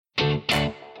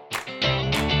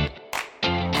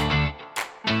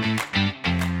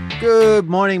Good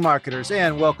morning, marketers,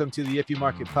 and welcome to the If You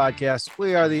Market podcast.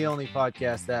 We are the only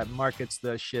podcast that markets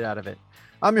the shit out of it.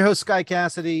 I'm your host, Sky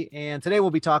Cassidy, and today we'll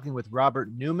be talking with Robert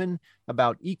Newman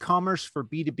about e-commerce for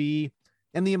B2B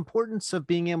and the importance of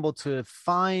being able to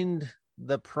find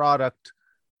the product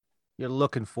you're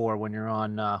looking for when you're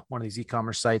on one of these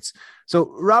e-commerce sites. So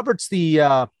Robert's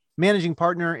the managing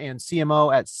partner and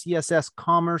CMO at CSS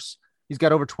Commerce. He's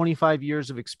got over 25 years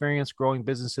of experience growing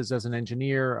businesses as an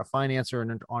engineer, a financer, and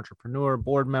an entrepreneur,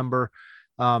 board member.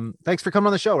 Thanks for coming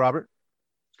on the show, Robert.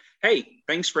 Hey,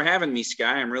 thanks for having me,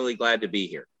 Sky. I'm really glad to be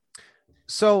here.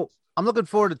 So I'm looking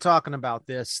forward to talking about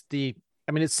this. It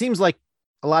seems like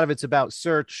a lot of it's about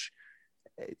search.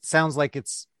 It sounds like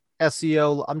it's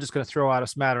SEO. I'm just going to throw out a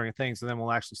smattering of things and then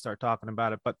we'll actually start talking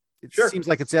about it. But it seems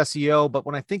like it's SEO. But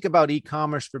when I think about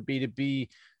e-commerce for B2B,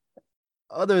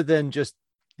 other than just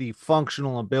the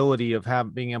functional ability of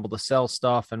being able to sell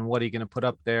stuff and what are you going to put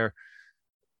up there,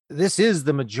 this is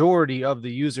the majority of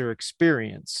the user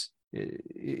experience.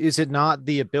 Is it not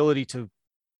the ability to,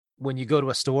 when you go to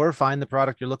a store, find the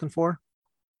product you're looking for?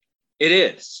 It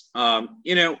is. I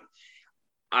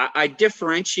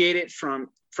differentiate it from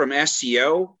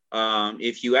SEO.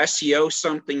 If you SEO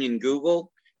something in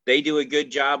Google, they do a good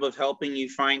job of helping you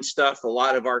find stuff. A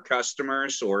lot of our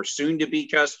customers or soon to be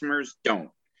customers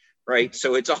don't. Right.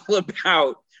 So it's all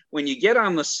about when you get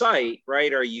on the site,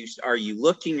 right? Are you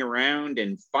looking around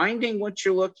and finding what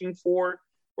you're looking for,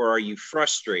 or are you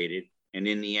frustrated and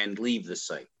in the end leave the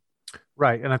site?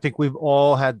 Right. And I think we've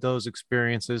all had those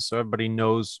experiences. So everybody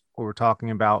knows what we're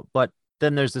talking about. But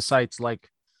then there's the sites like,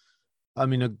 a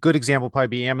good example would probably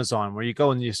be Amazon, where you go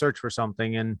and you search for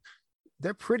something and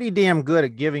they're pretty damn good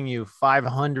at giving you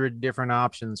 500 different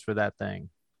options for that thing.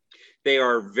 They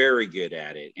are very good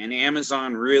at it. And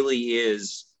Amazon really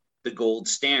is the gold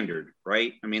standard,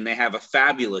 right? They have a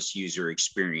fabulous user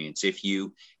experience. If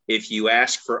you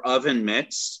ask for oven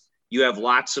mitts, you have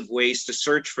lots of ways to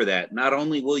search for that. Not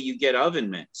only will you get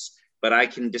oven mitts, but I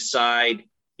can decide,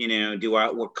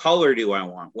 what color do I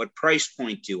want? What price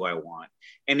point do I want?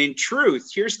 And in truth,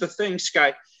 here's the thing,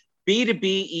 Sky, B2B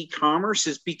e-commerce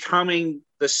is becoming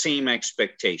the same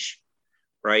expectation,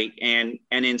 right? And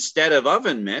instead of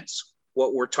oven mitts,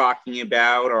 what we're talking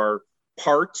about are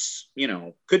parts,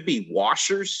 could be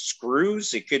washers,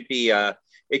 screws. It could be a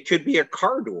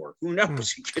car door. Who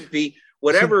knows? It could be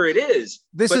whatever it is.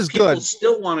 This is people good.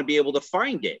 Still want to be able to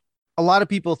find it. A lot of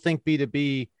people think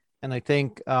B2B and they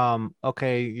think,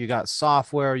 okay, you got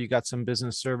software, you got some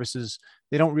business services.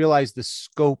 They don't realize the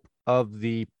scope of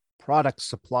the product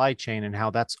supply chain and how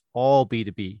that's all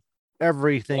B2B.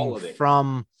 Everything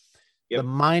from the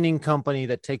mining company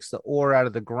that takes the ore out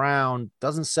of the ground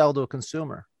doesn't sell to a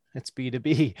consumer. It's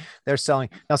B2B. They're selling.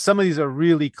 Now, some of these are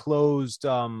really closed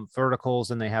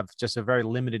verticals and they have just a very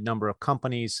limited number of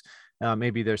companies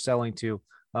maybe they're selling to.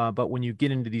 But when you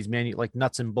get into these like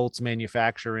nuts and bolts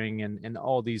manufacturing and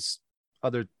all these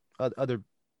other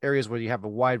areas where you have a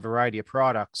wide variety of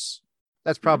products,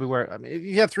 that's probably where, if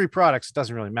you have 3 products, it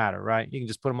doesn't really matter, right? You can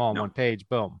just put them all on one page,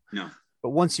 boom. No. But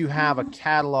once you have a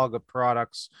catalog of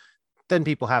products, then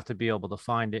people have to be able to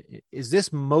find it. Is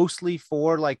this mostly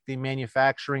for like the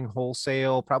manufacturing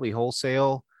probably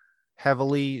wholesale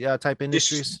heavily type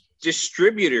industries?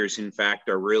 Distributors, in fact,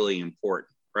 are really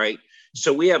important, right?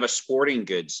 So we have a sporting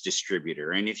goods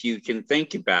distributor. And if you can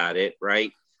think about it,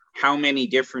 right, how many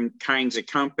different kinds of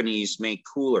companies make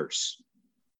coolers?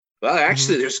 Well,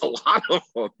 actually, there's a lot of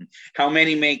them. How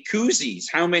many make koozies?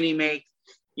 How many make,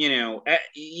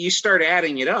 you start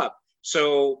adding it up.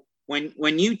 So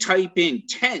when you type in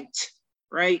tent,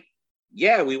 right?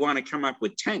 Yeah, we want to come up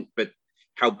with tent, but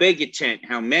how big a tent?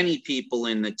 How many people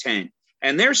in the tent?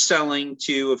 And they're selling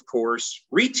to, of course,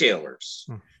 retailers.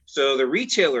 So the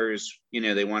retailers,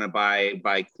 they want to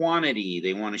buy quantity.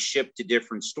 They want to ship to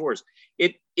different stores.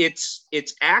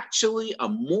 It's actually a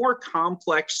more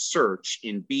complex search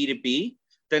in B2B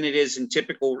than it is in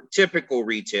typical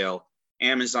retail.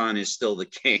 Amazon is still the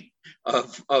king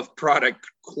of product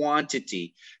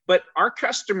quantity, but our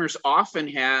customers often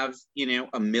have,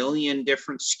 a million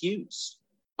different SKUs,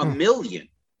 a million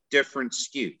different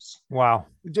SKUs. Wow.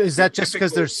 Is that just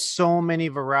because there's so many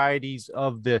varieties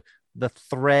of the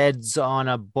threads on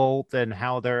a bolt and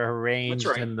how they're arranged?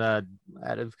 Right. And out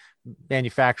of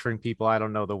manufacturing people, I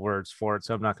don't know the words for it,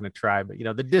 so I'm not going to try, but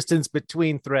the distance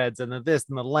between threads and the this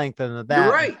and the length and the that.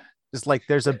 You're right. Just like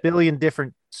there's a billion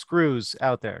different screws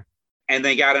out there. And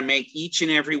they got to make each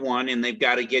and every one, and they've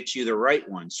got to get you the right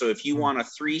one. So if you want a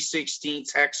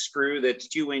 3/16 hex screw that's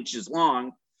 2 inches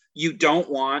long, you don't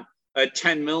want a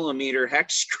 10 millimeter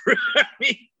hex screw.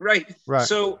 Right.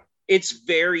 So it's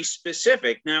very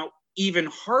specific. Now, even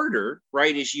harder,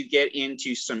 right, as you get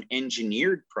into some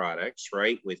engineered products,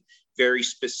 right, with very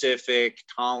specific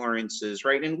tolerances,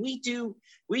 right? And we do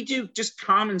just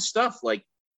common stuff like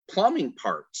plumbing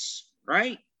parts,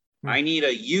 right? I need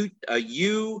a U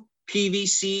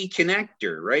PVC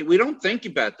connector, right? We don't think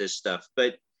about this stuff,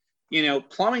 but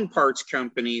plumbing parts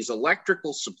companies,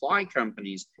 electrical supply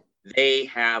companies, they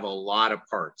have a lot of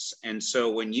parts. And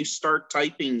so when you start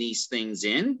typing these things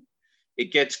in,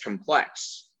 it gets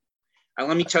complex.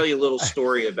 Let me tell you a little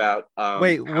story about.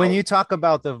 When you talk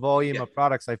about the volume of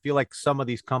products, I feel like some of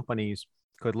these companies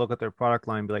could look at their product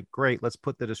line and be like, great, let's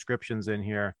put the descriptions in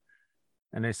here.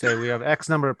 And they say, we have X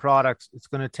number of products. It's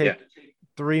going to take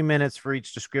 3 minutes for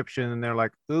each description. And they're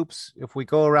like, oops, if we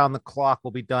go around the clock,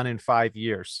 we'll be done in 5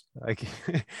 years. Like,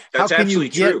 how That's can you absolutely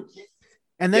true.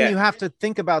 And then you have to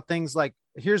think about things like,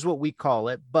 here's what we call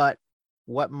it, but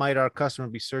what might our customer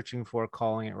be searching for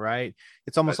calling it, right?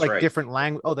 It's almost like different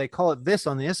language. Oh, they call it this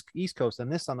on the East Coast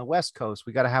and this on the West Coast.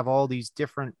 We got to have all these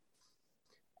different.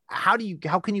 How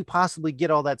can you possibly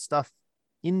get all that stuff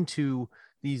into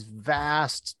these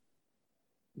vast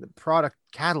product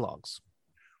catalogs?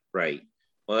 Right.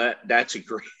 Well, that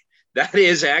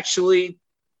is actually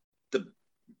the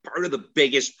part of the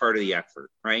biggest part of the effort,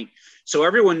 right? So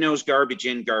everyone knows garbage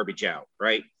in, garbage out,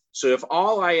 right? So if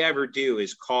all I ever do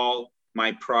is call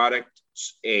my product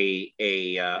a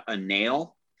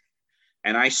nail,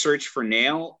 and I search for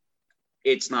nail,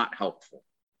 it's not helpful,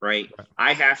 right?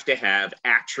 I have to have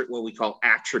what we call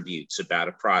attributes about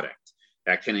a product.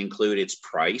 That can include its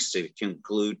price. It can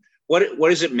include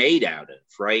what is it made out of,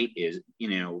 right?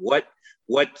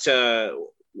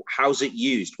 How's it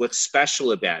used? What's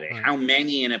special about it? How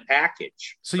many in a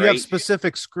package? So you have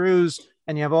specific screws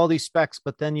and you have all these specs,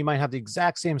 but then you might have the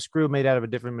exact same screw made out of a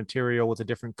different material with a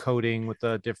different coating, with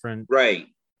a different. Right.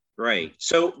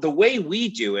 So the way we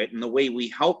do it and the way we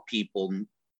help people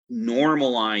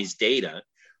normalize data,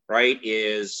 right,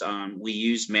 is we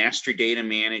use master data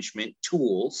management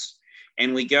tools,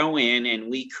 and we go in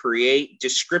and we create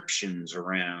descriptions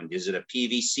around, is it a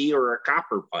PVC or a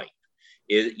copper pipe?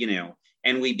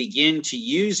 And we begin to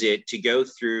use it to go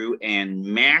through and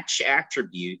match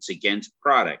attributes against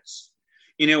products.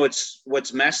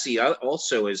 What's messy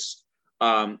also is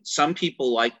some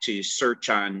people like to search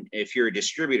on, if you're a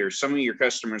distributor, some of your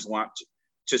customers want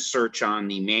to search on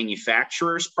the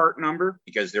manufacturer's part number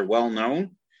because they're well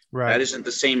known. Right. That isn't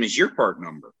the same as your part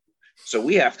number. So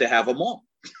we have to have them all.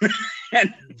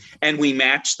 and we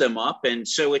match them up. And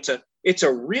so it's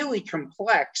a really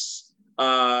complex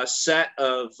set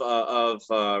of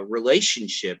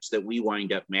relationships that we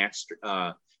wind up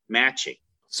matching.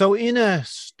 So in a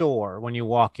store, when you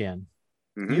walk in,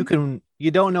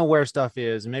 you don't know where stuff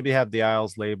is, and maybe have the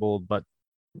aisles labeled, but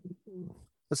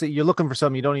let's say you're looking for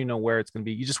something, you don't even know where it's going to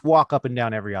be. You just walk up and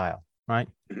down every aisle, right?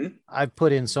 I've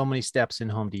put in so many steps in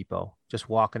Home Depot, just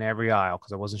walking every aisle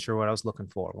because I wasn't sure what I was looking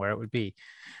for, where it would be.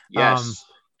 Yes.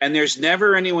 And there's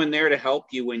never anyone there to help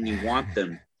you when you want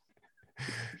them.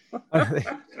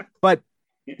 But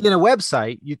in a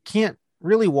website, you can't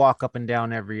really walk up and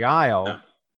down every aisle.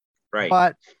 Right.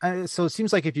 But so it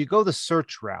seems like if you go the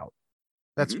search route,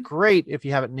 that's great if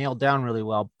you have it nailed down really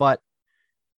well. But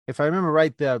if I remember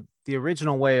right, the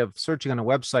original way of searching on a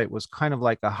website was kind of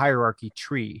like a hierarchy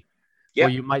tree. Where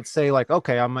you might say like,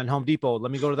 okay, I'm in Home Depot.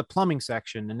 Let me go to the plumbing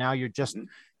section. And now you're just,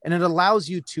 and it allows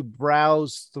you to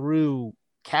browse through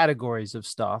categories of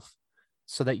stuff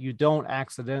so that you don't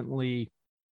accidentally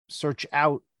search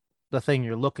out the thing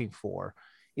you're looking for.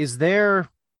 Is there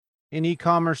in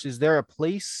e-commerce, is there a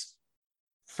place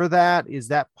for that? Is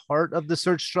that part of the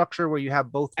search structure where you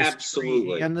have both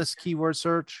absolutely and this keyword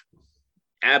search?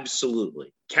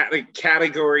 Absolutely.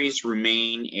 Categories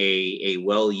remain a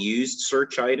well-used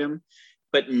search item.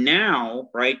 But now,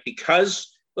 right,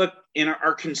 because look, in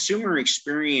our consumer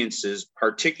experiences,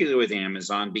 particularly with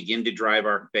Amazon, begin to drive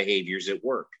our behaviors at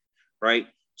work, right?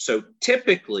 So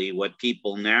typically what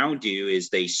people now do is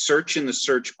they search in the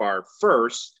search bar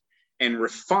first and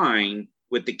refine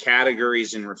with the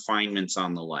categories and refinements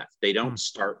on the left. They don't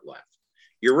start left.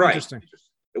 You're right.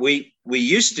 We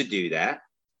used to do that,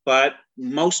 but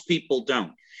most people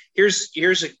don't. Here's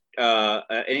an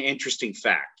interesting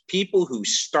fact. People who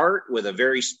start with a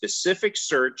very specific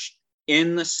search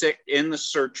in the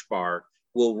search bar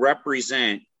will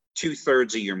represent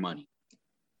 2/3 of your money.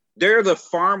 They're the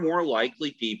far more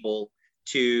likely people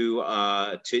to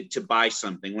buy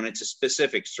something when it's a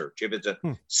specific search. If it's a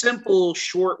simple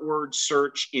short word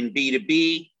search in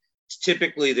B2B,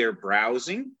 typically they're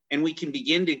browsing, and we can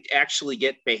begin to actually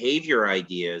get behavior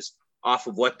ideas off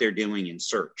of what they're doing in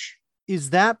search.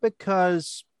 Is that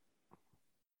because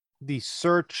the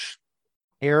search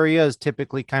area is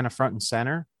typically kind of front and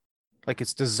center. Like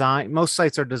it's designed, most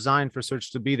sites are designed for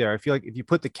search to be there. I feel like if you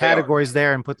put the categories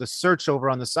there and put the search over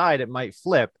on the side, it might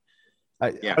flip.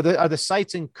 Yeah. Are the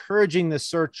sites encouraging the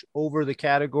search over the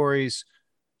categories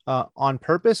on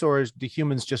purpose, or do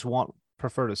humans just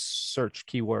prefer to search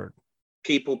keyword?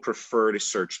 People prefer to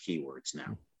search keywords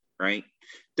now, right?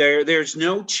 There's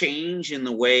no change in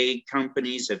the way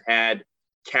companies have had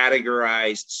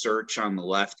categorized search on the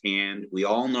left hand. We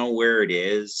all know where it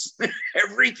is.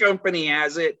 Every company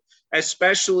has it,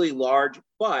 especially large.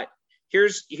 But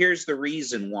here's the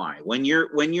reason why. When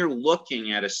you're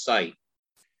looking at a site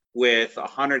with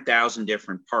 100,000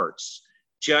 different parts,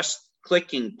 just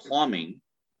clicking plumbing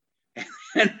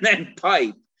and then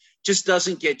pipe just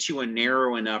doesn't get you a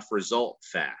narrow enough result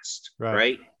fast,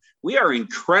 right? We are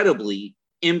incredibly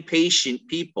impatient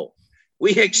people.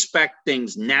 We expect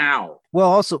things now. Well,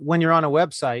 also, when you're on a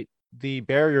website, the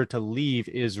barrier to leave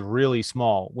is really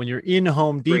small. When you're in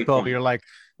Home Depot, you're like,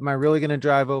 am I really going to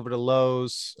drive over to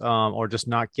Lowe's or just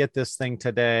not get this thing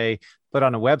today? But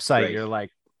on a website, you're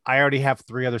like, I already have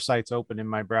 3 other sites open in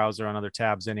my browser on other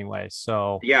tabs anyway.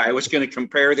 So yeah, I was going to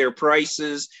compare their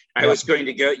prices. I was going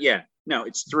to go, no,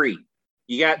 it's 3.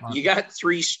 You got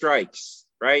 3 strikes,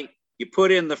 right? You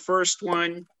put in the first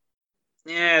one.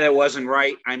 That wasn't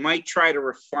right. I might try to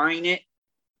refine it.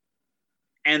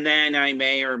 And then I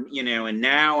may, and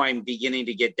now I'm beginning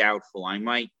to get doubtful. I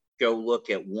might go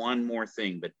look at one more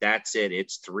thing, but that's it.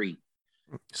 It's 3.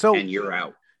 So, and you're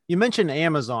out. You mentioned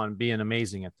Amazon being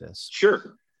amazing at this.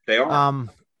 Sure, they are.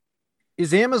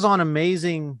 Is Amazon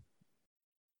amazing?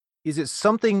 Is it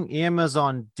something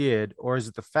Amazon did, or is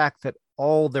it the fact that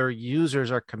all their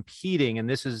users are competing, and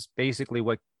this is basically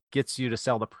what gets you to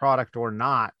sell the product or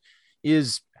not,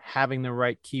 is having the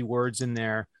right keywords in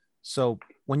there? So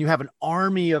when you have an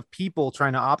army of people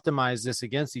trying to optimize this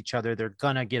against each other, they're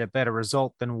going to get a better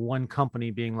result than one company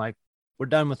being like, we're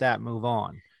done with that, move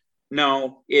on.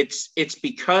 No, it's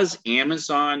because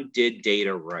Amazon did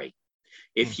data right.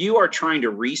 If you are trying to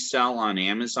resell on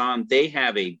Amazon, they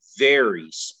have a very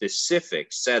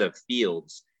specific set of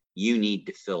fields you need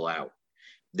to fill out.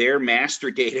 Their master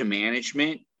data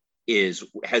management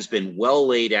has been well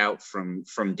laid out from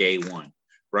day one,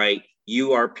 right?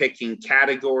 You are picking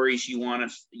categories you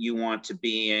want to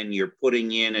be in. You're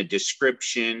putting in a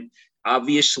description.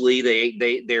 Obviously,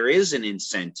 there is an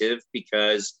incentive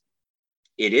because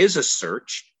it is a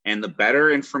search, and the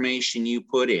better information you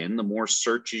put in, the more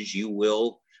searches you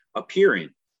will appear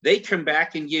in. They come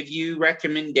back and give you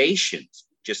recommendations,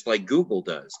 just like Google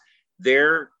does.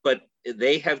 But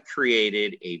they have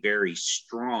created a very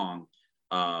strong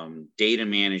data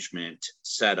management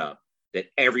setup that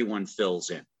everyone fills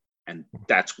in. And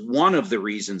that's one of the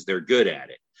reasons they're good at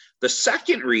it. The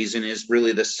second reason is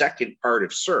really the second part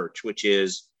of search, which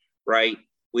is, right,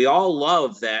 we all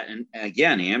love that. And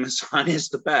again, Amazon is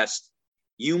the best.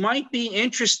 You might be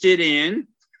interested in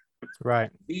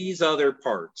these other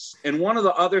parts. And one of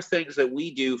the other things that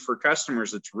we do for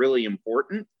customers that's really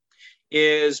important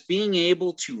is being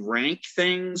able to rank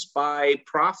things by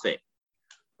profit,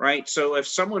 right? So if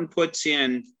someone puts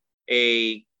in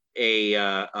a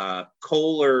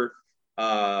Kohler,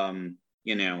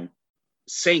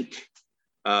 sink,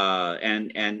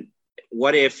 and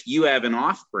what if you have an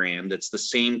off-brand that's the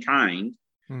same kind,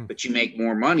 but you make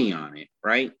more money on it,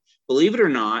 right? Believe it or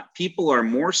not, people are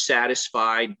more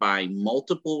satisfied by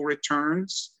multiple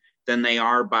returns than they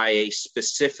are by a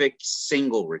specific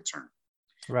single return.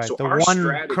 Right. So the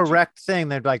one correct thing,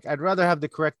 they're like, I'd rather have the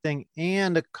correct thing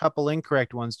and a couple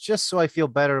incorrect ones just so I feel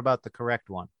better about the correct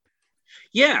one.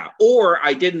 Yeah. Or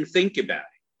I didn't think about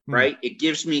it, right? It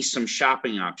gives me some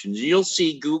shopping options. You'll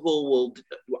see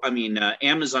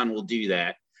Amazon will do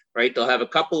that, right? They'll have a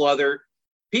couple other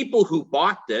people who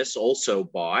bought this also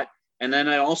bought. And then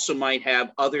I also might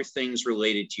have other things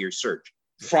related to your search.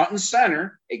 Front and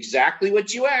center, exactly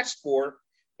what you asked for.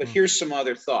 But here's some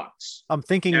other thoughts. I'm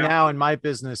thinking now in my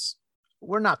business,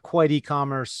 we're not quite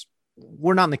e-commerce.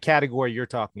 We're not in the category you're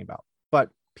talking about, but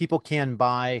people can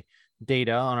buy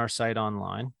data on our site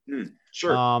online.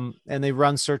 Sure. And they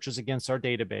run searches against our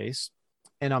database.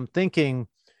 And I'm thinking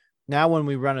now when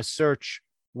we run a search,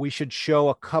 we should show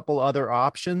a couple other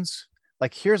options.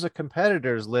 Like here's a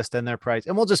competitor's list and their price.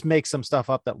 And we'll just make some stuff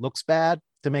up that looks bad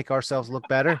to make ourselves look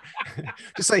better.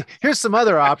 Just say, here's some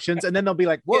other options. And then they'll be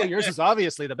like, whoa, yours is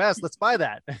obviously the best. Let's buy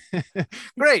that.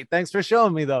 Great. Thanks for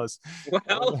showing me those.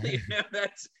 Well,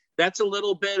 that's a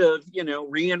little bit of,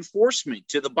 reinforcement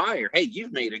to the buyer. Hey,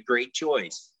 you've made a great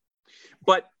choice.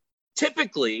 But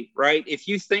typically, right, if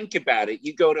you think about it,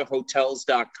 you go to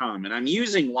hotels.com, and I'm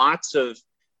using lots of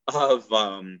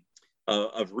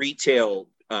retail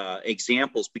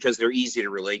examples because they're easy to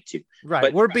relate to. Right.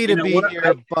 But we're B2B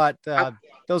here, but I,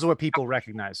 those are what people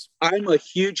recognize. I'm a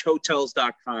huge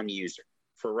hotels.com user,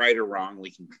 for right or wrong.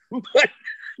 We can,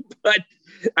 but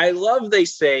I love they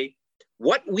say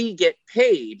what we get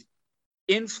paid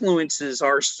influences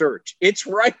our search. It's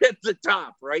right at the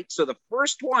top, right? So the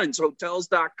first ones,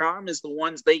 hotels.com, is the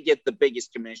ones they get the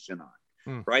biggest commission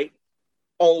on, right?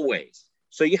 Always.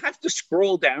 So you have to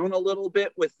scroll down a little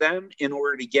bit with them in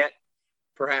order to get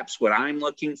perhaps what I'm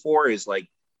looking for is like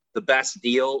the best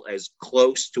deal as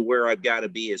close to where I've got to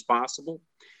be as possible.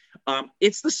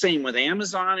 It's the same with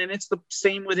Amazon, and it's the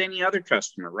same with any other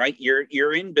customer, right?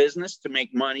 You're in business to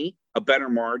make money, a better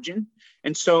margin.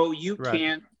 And so you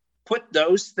can put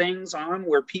those things on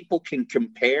where people can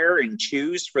compare and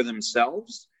choose for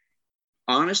themselves.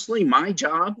 Honestly, my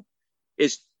job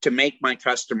is to make my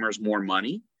customers more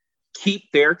money,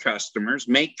 keep their customers,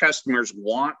 make customers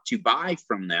want to buy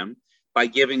from them by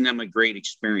giving them a great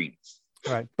experience.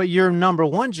 Right. But your number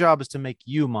one job is to make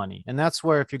you money. And that's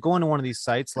where, if you're going to one of these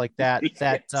sites like that,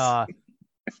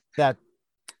 that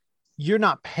you're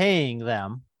not paying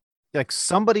them, like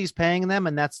somebody's paying them,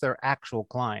 and that's their actual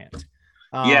client.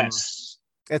 Yes.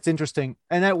 That's interesting.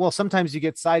 And that, well, sometimes you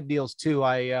get side deals too.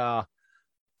 I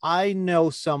know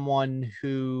someone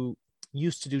who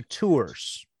used to do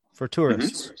tours for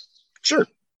tourists. Mm-hmm. Sure.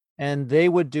 And they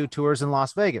would do tours in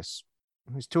Las Vegas.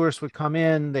 These tourists would come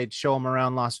in, they'd show them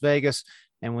around Las Vegas.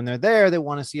 And when they're there, they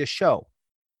want to see a show.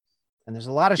 And there's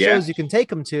a lot of shows you can take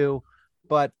them to.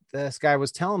 But this guy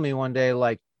was telling me one day,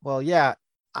 like, well, yeah,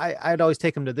 I'd always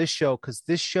take them to this show because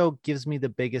this show gives me the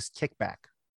biggest kickback.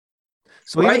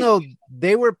 So even though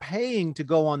they were paying to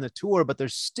go on the tour, but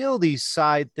there's still these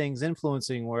side things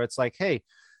influencing where it's like, hey,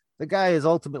 the guy is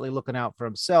ultimately looking out for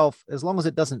himself. As long as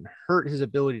it doesn't hurt his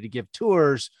ability to give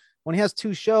tours. When he has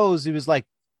two shows, he was like,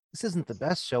 this isn't the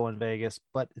best show in Vegas,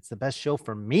 but it's the best show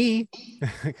for me.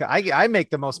 I make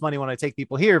the most money when I take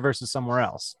people here versus somewhere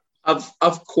else.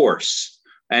 Of course.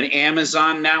 And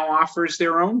Amazon now offers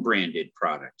their own branded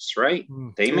products, right?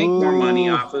 They make more money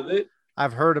off of it.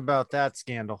 I've heard about that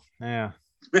scandal. Yeah.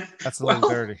 That's a little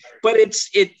dirty. But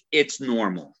it's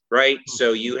normal, right?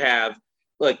 So you have,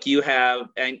 but you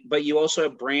also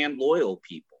have brand loyal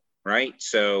people, right?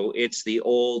 So it's the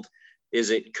old, is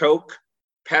it Coke,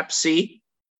 Pepsi,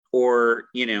 or,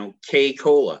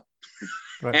 K-Cola?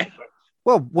 Right.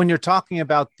 Well, when you're talking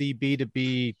about the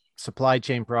B2B supply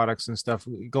chain products and stuff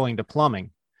going to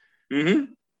plumbing,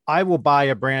 I will buy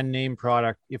a brand name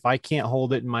product if I can't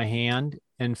hold it in my hand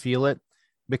and feel it,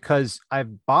 because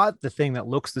I've bought the thing that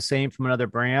looks the same from another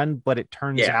brand, but it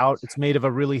turns out it's made of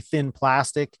a really thin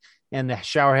plastic and the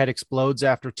shower head explodes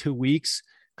after 2 weeks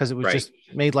because it was just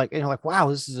made like, wow,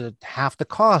 this is half the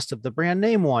cost of the brand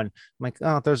name one. I'm like,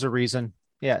 oh, there's a reason.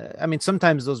 Yeah. I mean,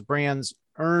 sometimes those brands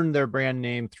earn their brand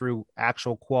name through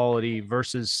actual quality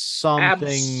versus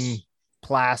something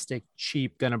plastic,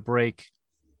 cheap, gonna break.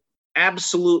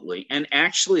 Absolutely. And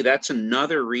actually, that's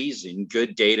another reason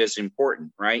good data is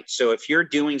important, right? So if you're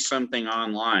doing something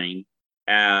online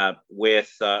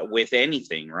with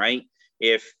anything, right?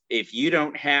 If you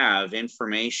don't have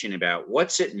information about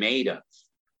what's it made of,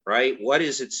 right? What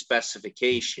is its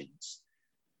specifications?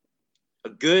 A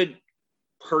good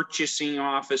purchasing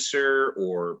officer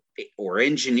or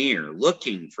engineer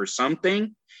looking for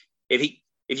something,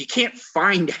 if you can't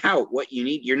find out what you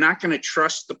need, you're not going to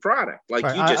trust the product. Like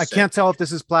you just said. I can't tell if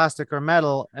this is plastic or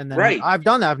metal. And then I've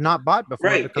done that. I've not bought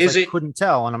before because I couldn't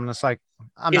tell. And I'm just like,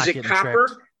 is it copper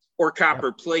or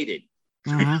copper plated?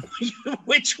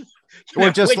 Which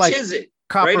is it?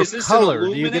 Copper colored.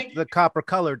 Do you get the copper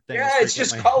colored thing? Yeah, it's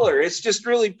just color. It's just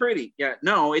really pretty. Yeah,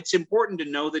 no, it's important to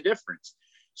know the difference.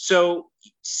 So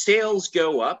sales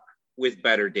go up with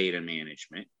better data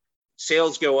management.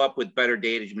 Sales go up with better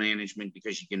data management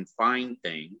because you can find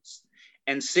things,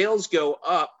 and sales go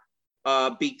up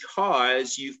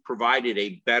because you've provided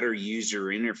a better user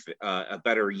interface, a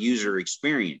better user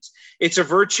experience. It's a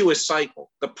virtuous cycle.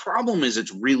 The problem is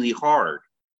it's really hard.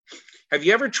 Have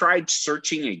you ever tried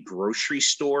searching a grocery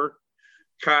store,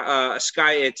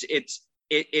 Sky?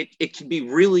 It can be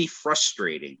really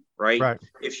frustrating, right?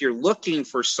 If you're looking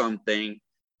for something,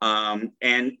 for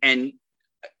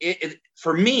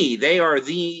me, they are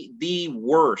the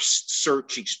worst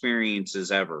search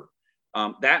experiences ever.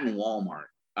 That and Walmart.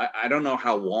 I don't know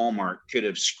how Walmart could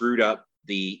have screwed up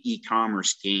the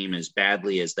e-commerce game as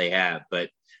badly as they have, but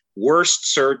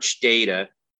worst search data,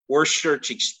 worst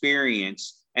search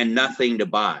experience, and nothing to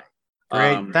buy.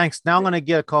 Great. Thanks. Now I'm going to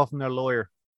get a call from their lawyer.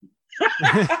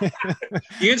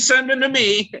 You can send them to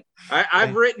me.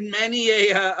 I've written many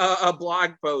a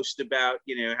blog post about,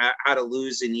 how to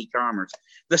lose in e-commerce.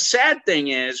 The sad thing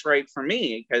is, right, for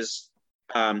me, because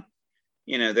they're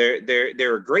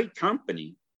a great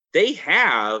company. They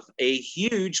have a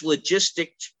huge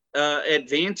logistic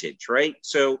advantage, right?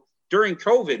 So during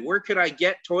COVID, where could I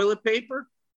get toilet paper?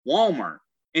 Walmart.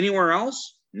 Anywhere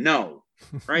else? No.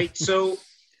 Right. So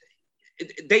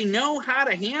they know how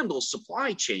to handle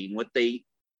supply chain. What they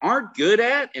aren't good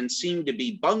at and seem to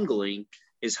be bungling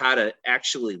is how to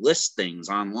actually list things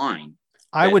online.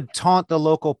 I would taunt the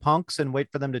local punks and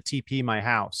wait for them to TP my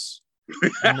house.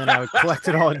 And then I would collect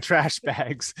it all in trash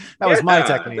bags. That was my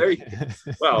technique.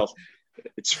 Well,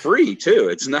 it's free too.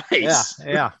 It's nice.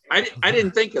 Yeah. I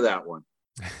didn't think of that one.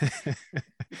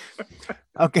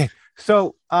 Okay.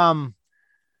 So,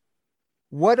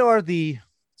 what are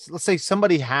let's say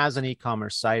somebody has an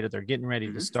e-commerce site or they're getting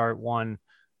ready to start one.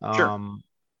 Sure.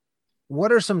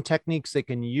 What are some techniques they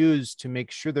can use to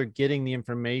make sure they're getting the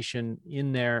information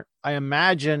in there? I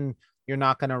imagine you're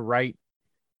not going to write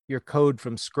your code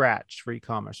from scratch for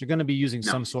e-commerce. You're going to be using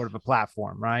some sort of a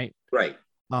platform, right? Right.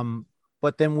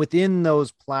 But then within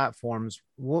those platforms,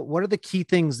 what are the key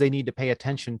things they need to pay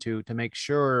attention to make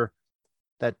sure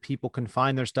that people can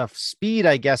find their stuff? Speed,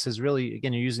 I guess, is really,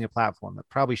 again, you're using a platform. That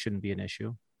probably shouldn't be an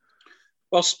issue.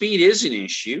 Well, speed is an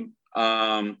issue.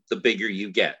 The bigger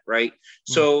you get, right?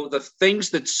 So the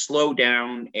things that slow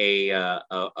down a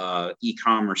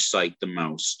e-commerce site the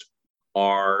most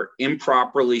are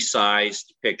improperly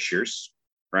sized pictures,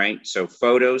 right? So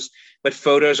photos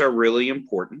are really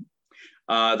important.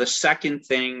 The second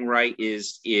thing, right,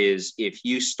 is if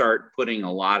you start putting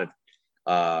a lot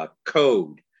of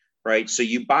code, right? So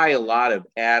you buy a lot of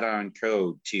add-on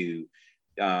code to,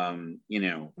 all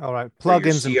right,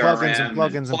 plugins and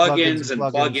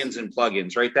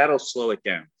plugins, right? That'll slow it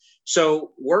down.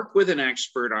 So work with an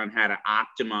expert on how to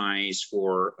optimize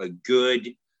for a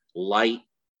good, light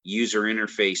user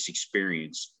interface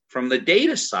experience. From the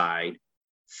data side,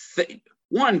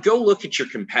 one, go look at your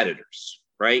competitors,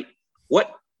 right?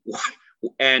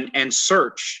 And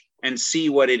search and see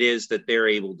what it is that they're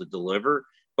able to deliver.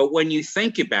 But when you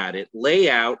think about it, lay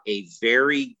out a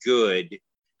very good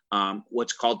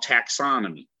what's called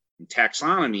taxonomy. And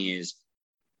taxonomy is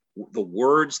the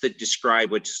words that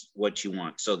describe what you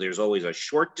want. So there's always a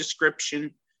short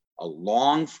description, a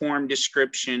long form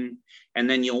description, and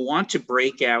then you'll want to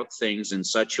break out things in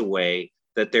such a way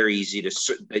that they're easy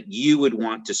that you would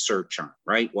want to search on,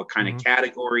 right? What kind of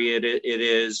category it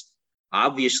is,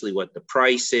 obviously what the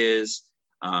price is,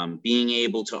 being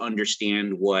able to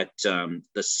understand what the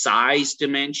size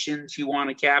dimensions you want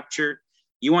to capture.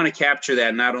 You want to capture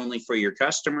that not only for your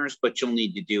customers, but you'll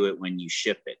need to do it when you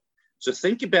ship it. So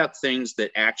think about things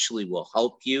that actually will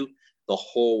help you the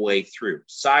whole way through.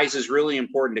 Size is really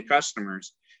important to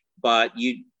customers, but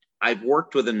I've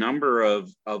worked with a number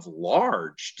of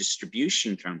large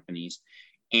distribution companies,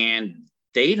 and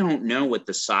they don't know what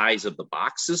the size of the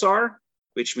boxes are,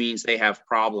 which means they have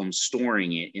problems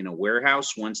storing it in a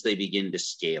warehouse once they begin to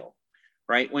scale,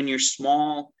 right? When you're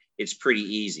small, it's pretty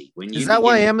easy. Is that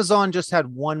why Amazon just had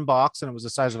one box and it was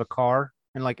the size of a car?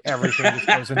 And like everything just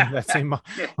goes into that same.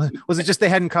 Was it just they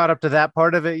hadn't caught up to that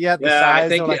part of it yet? Yeah, I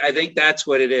think that's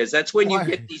what it is. That's when you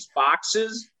get these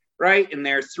boxes, right? And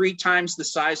they're 3 times the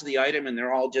size of the item, and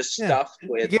they're all just stuffed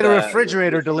with. You get a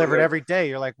refrigerator delivered every day.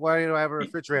 You're like, why do I have a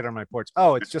refrigerator on my porch?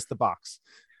 Oh, it's just the box.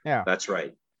 Yeah, that's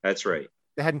right.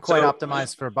 They hadn't quite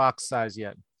optimized for box size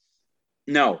yet.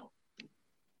 No,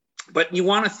 but you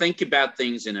want to think about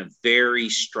things in a very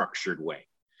structured way.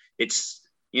 It's,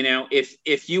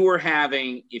 if you were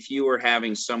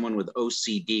having someone with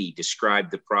OCD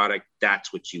describe the product,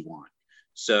 that's what you want.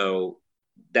 So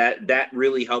that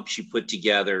really helps you put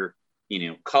together,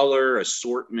 color,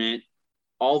 assortment,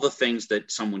 all the things that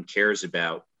someone cares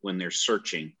about when they're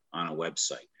searching on a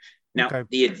website. Now,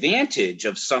 The advantage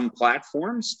of some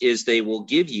platforms is they will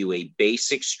give you a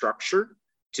basic structure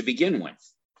to begin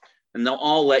with, and they'll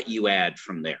all let you add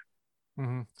from there.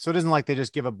 Mm-hmm. So it isn't like they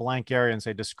just give a blank area and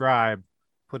say, describe,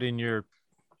 put in your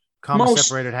comma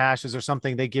separated hashes or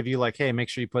something. They give you like, hey, make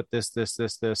sure you put this.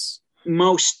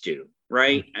 Most do,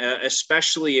 right?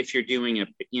 Especially if you're doing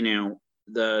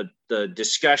the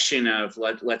discussion of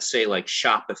let's say like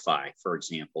Shopify, for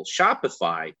example.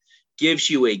 Shopify gives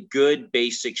you a good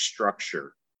basic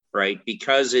structure, right?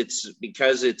 Because it's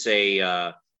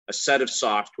a set of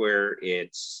software.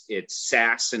 It's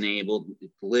SaaS enabled. It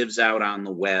lives out on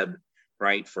the web,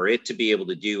 right? For it to be able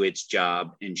to do its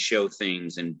job and show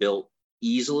things and build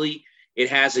easily, it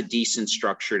has a decent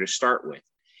structure to start with.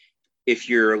 if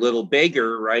you're a little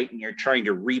bigger, right, and you're trying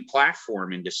to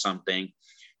re-platform into something,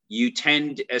 you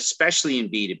tend, especially in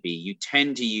B2B, you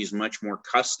tend to use much more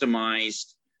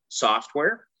customized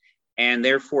software. And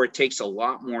therefore, it takes a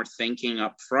lot more thinking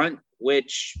up front,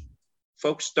 which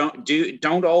folks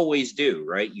don't always do,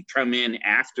 right? You come in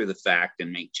after the fact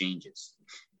and make changes.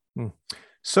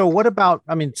 So what about,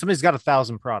 I mean, somebody's got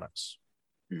 1,000 products.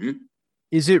 Mm-hmm.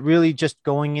 Is it really just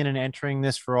going in and entering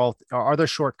this for all? Are there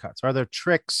shortcuts? Are there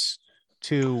tricks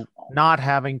to not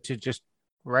having to just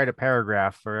write a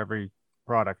paragraph for every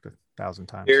product 1,000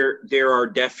 times? There are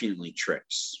definitely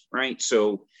tricks, right?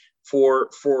 So for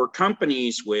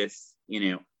companies with,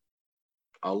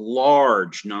 a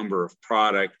large number of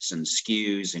products and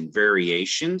SKUs and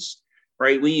variations,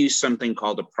 right? We use something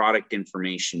called a product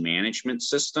information management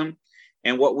system.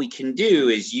 And what we can do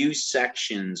is use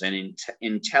sections and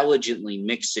intelligently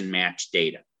mix and match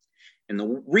data. And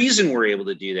the reason we're able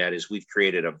to do that is we've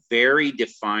created a very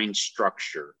defined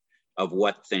structure of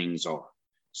what things are.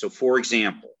 So for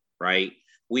example, right,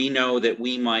 we know that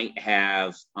we might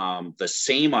have the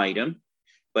same item,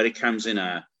 but it comes in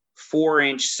a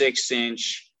 4-inch,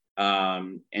 6-inch,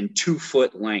 and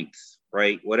 2-foot length,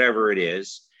 right? Whatever it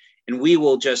is. And we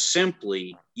will just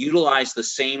simply utilize the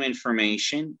same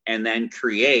information and then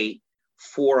create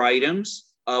 4 items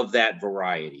of that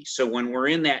variety. So when we're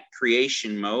in that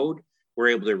creation mode, we're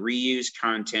able to reuse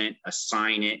content,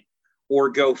 assign it, or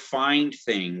go find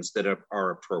things that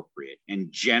are appropriate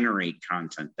and generate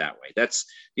content that way. That's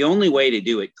the only way to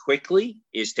do it quickly,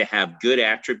 is to have good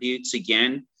attributes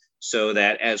again, so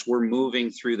that as we're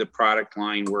moving through the product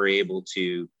line, we're able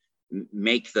to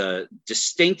make the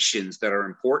distinctions that are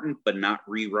important, but not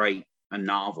rewrite a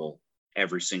novel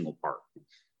every single part.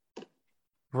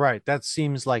 Right. That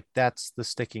seems like that's the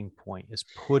sticking point, is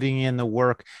putting in the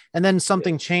work, and then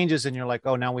something changes and you're like,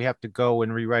 oh, now we have to go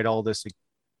and rewrite all this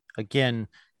again,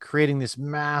 creating this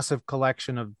massive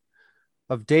collection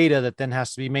of data that then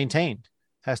has to be maintained,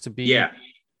 has to be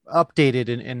updated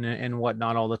and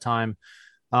whatnot all the time.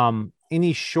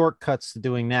 Any shortcuts to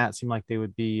doing that seem like they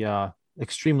would be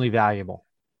extremely valuable.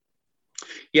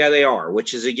 Yeah, they are,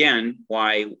 which is, again,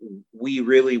 why we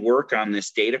really work on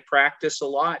this data practice a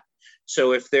lot.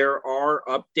 So if there are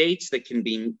updates that can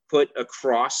be put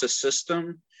across a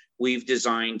system, we've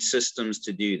designed systems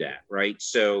to do that, right?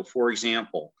 So for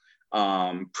example,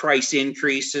 price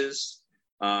increases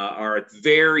are a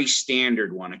very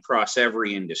standard one across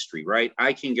every industry, right?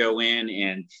 I can go in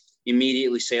and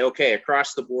immediately say, okay,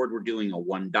 across the board, we're doing a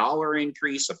 $1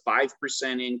 increase, a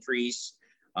 5% increase,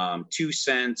 2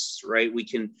 cents, right? We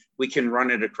can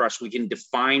run it across, we can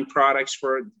define products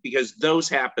for it, because those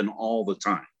happen all the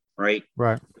time, right?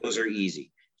 Right. Those are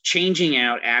easy. Changing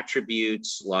out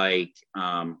attributes like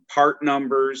part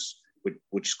numbers,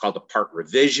 which is called a part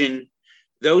revision.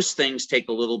 Those things take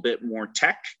a little bit more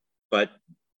tech, but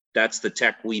that's the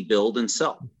tech we build and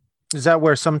sell. Is that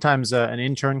where sometimes an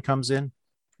intern comes in?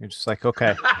 You're just like,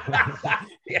 okay.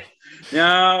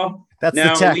 No, that's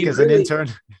the tech as an intern.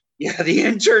 Yeah, the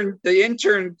intern,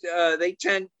 they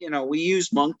tend, we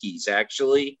use monkeys,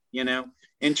 actually,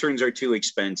 interns are too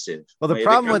expensive. Well, the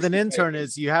problem with an intern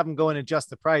is you have them go and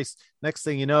adjust the price. Next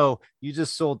thing you know, you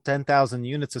just sold 10,000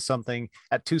 units of something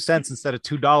at 2 cents instead of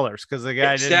 $2 because the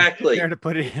guy didn't care to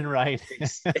put it in right.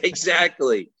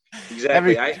 Exactly.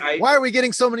 Why are we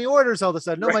getting so many orders all of a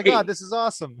sudden? Oh my God, this is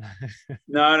awesome.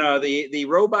 No, the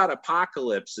robot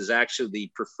apocalypse is actually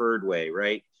the preferred way,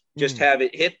 right? Just have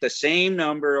it hit the same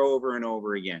number over and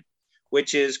over again,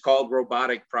 which is called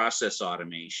robotic process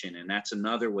automation. And that's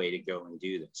another way to go and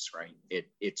do this, right?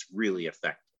 It's really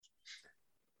effective.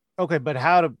 Okay, but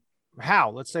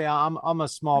how? Let's say I'm a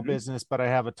small business, but I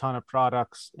have a ton of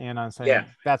products, and I'm saying,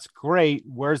 that's great.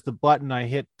 Where's the button I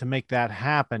hit to make that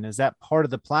happen? Is that part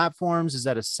of the platforms? Is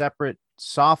that a separate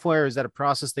software? Is that a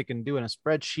process they can do in a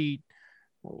spreadsheet?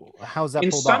 How's that?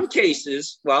 In some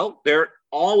cases, well,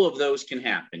 all of those can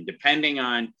happen depending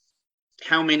on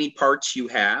how many parts you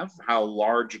have, how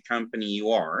large a company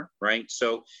you are, right?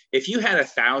 So if you had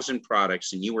 1,000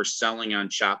 products and you were selling on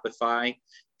Shopify,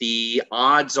 the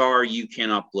odds are you can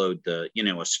upload a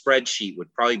spreadsheet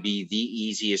would probably be the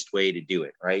easiest way to do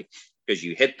it, right? Because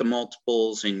you hit the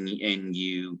multiples and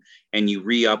you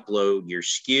re-upload your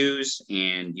SKUs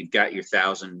and you've got your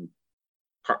 1,000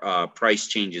 price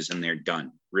changes and they're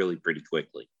done really pretty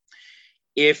quickly.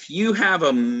 If you have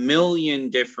 1 million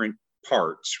different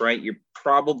parts, right, you're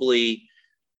probably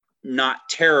not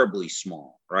terribly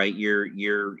small, right?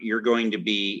 You're going to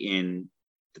be in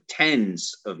the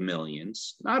tens of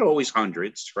millions, not always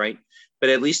hundreds, right? But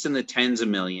at least in the tens of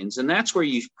millions. And that's where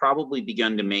you've probably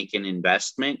begun to make an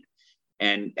investment,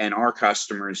 and our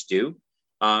customers do,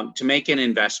 to make an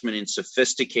investment in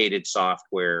sophisticated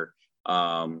software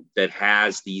that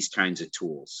has these kinds of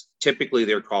tools. Typically,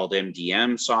 they're called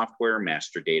MDM software,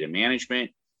 master data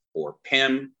management, or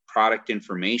PIM, product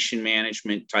information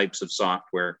management types of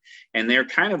software. And they're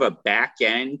kind of a back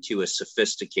end to a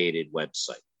sophisticated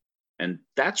website. And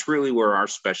that's really where our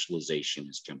specialization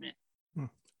has come in.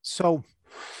 So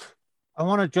I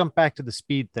want to jump back to the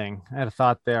speed thing. I had a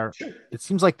thought there. Sure. It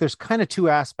seems like there's kind of two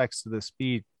aspects to the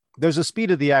speed. There's a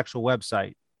speed of the actual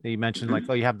website that you mentioned, like,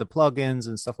 oh, you have the plugins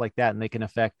and stuff like that, and they can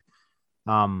affect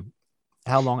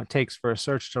how long it takes for a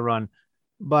search to run.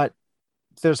 But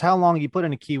there's how long you put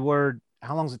in a keyword,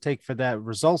 how long does it take for that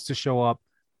results to show up?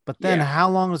 But then how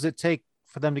long does it take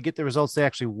for them to get the results they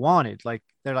actually wanted? Like,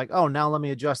 they're like, oh, now let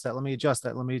me adjust that. Let me adjust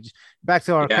that. Back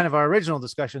to our kind of our original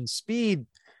discussion. Speed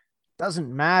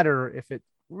doesn't matter if it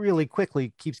really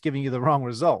quickly keeps giving you the wrong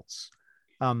results.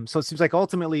 So it seems like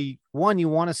ultimately, one, you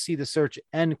want to see the search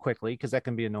end quickly because that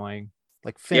can be annoying,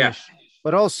 like finish,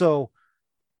 but also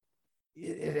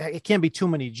it can't be too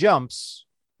many jumps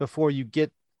before you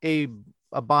get a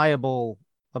buyable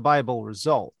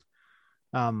result.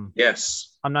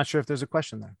 Yes. I'm not sure if there's a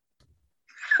question there.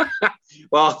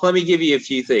 Well, let me give you a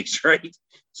few things, right?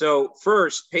 So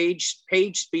first, page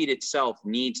speed itself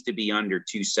needs to be under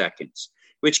 2 seconds,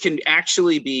 which can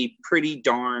actually be pretty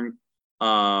darn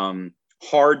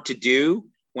hard to do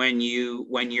when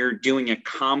you're doing a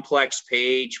complex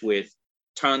page with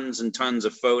tons and tons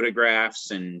of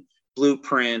photographs and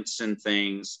blueprints and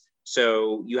things.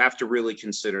 So you have to really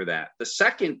consider that. The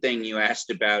second thing you asked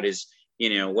about is,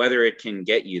 whether it can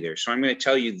get you there. So I'm going to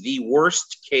tell you the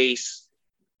worst case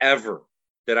ever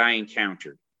that I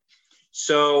encountered.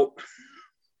 So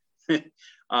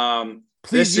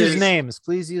please use names.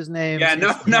 Yeah,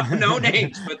 no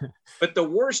names, but the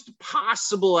worst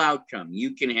possible outcome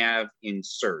you can have in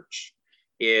search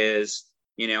is,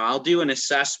 I'll do an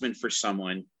assessment for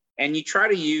someone and you try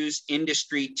to use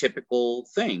industry typical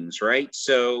things, right?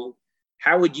 So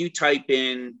how would you type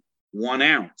in 1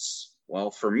 ounce?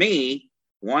 Well, for me,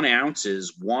 1 ounce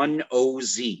is 1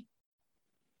 OZ.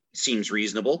 Seems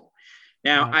reasonable.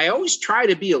 Now, I always try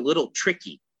to be a little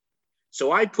tricky.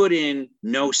 So I put in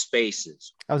no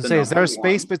spaces. I was saying, is there a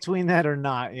space between that or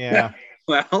not? Yeah.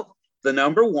 Well, the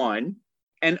number 1,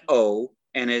 an O,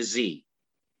 and a Z.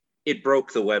 It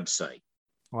broke the website.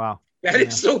 Wow. That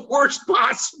is the worst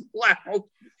possible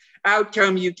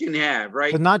outcome you can have,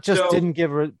 right? But not just didn't give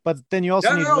her, but then you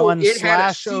also need one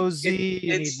slash OZ.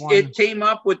 It came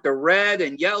up with the red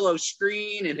and yellow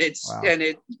screen, and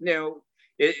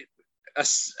a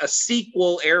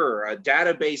SQL error, a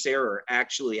database error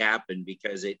actually happened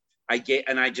because I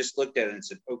just looked at it and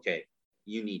said, okay,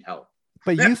 you need help.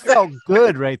 But you felt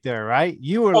good right there, right?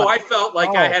 You were I felt like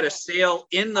I had a sale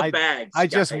in the bag. I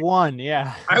just won.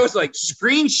 Yeah. I was like,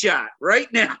 screenshot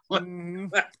right now.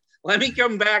 Let me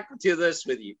come back to this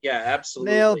with you. Yeah,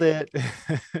 absolutely. Nailed it.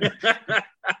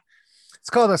 It's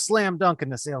called a slam dunk in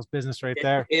the sales business right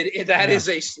there. That is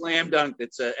a slam dunk.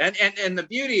 And the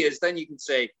beauty is then you can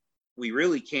say, we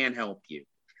really can help you.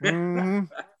 That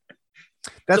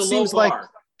seems like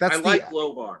I like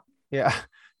low bar. Yeah.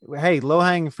 Hey, low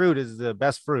hanging fruit is the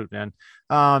best fruit, man.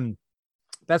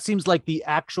 That seems like the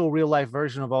actual real life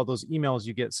version of all those emails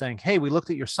you get saying, hey, we looked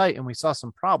at your site and we saw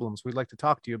some problems. We'd like to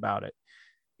talk to you about it.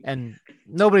 And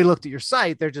nobody looked at your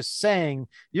site. They're just saying,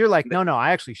 you're like, no,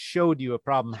 I actually showed you a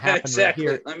problem happened right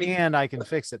here and I can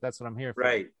fix it. That's what I'm here for.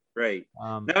 Right.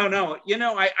 No.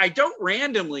 I don't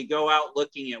randomly go out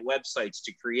looking at websites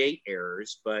to create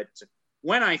errors, but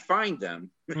when I find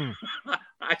them,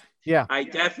 I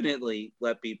definitely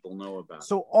let people know about.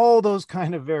 So all those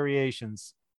kind of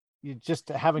variations, you just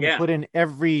having to put in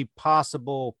every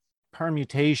possible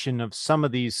permutation of some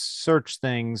of these search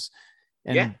things.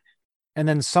 And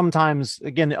then sometimes,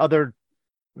 again, other,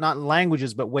 not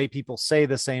languages, but way people say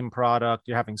the same product,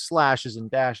 you're having slashes and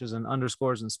dashes and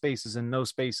underscores and spaces and no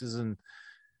spaces. And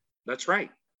that's right.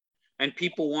 And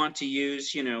people want to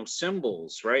use,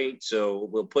 symbols, right? So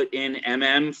we'll put in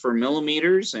mm for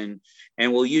millimeters and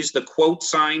we'll use the quote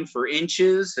sign for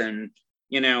inches and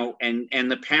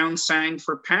the pound sign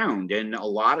for pound. And a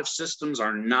lot of systems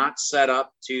are not set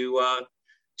up to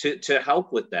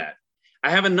help with that.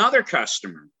 I have another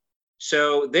customer.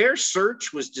 So their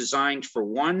search was designed for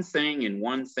one thing and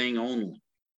one thing only,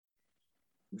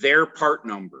 their part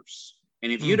numbers.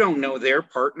 And if you don't know their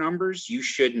part numbers, you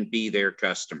shouldn't be their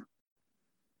customer.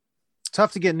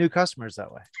 Tough to get new customers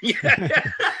that way. Yeah.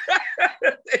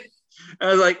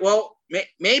 I was like, well,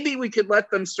 maybe we could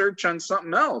let them search on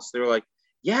something else. They were like,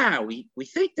 yeah, we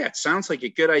think that sounds like a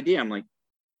good idea. I'm like,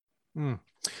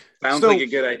 sounds like a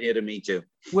good idea to me too.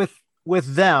 With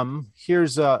with them,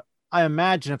 I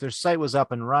imagine if their site was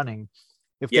up and running,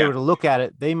 if they Yeah, were to look at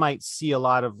it, they might see a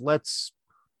lot of let's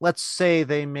say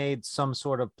they made some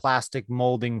sort of plastic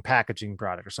molding packaging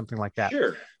product or something like that.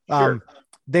 sure, Um, sure.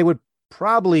 they would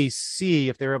probably see,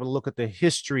 if they were able to look at the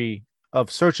history of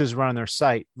searches run on their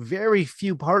site, very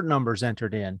few part numbers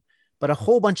entered in, but a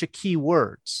whole bunch of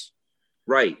keywords.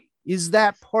 Right. Is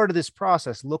that part of this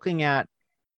process, looking at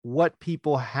what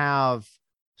people have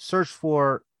searched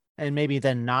for and maybe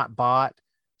then not bought,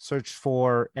 searched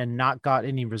for and not got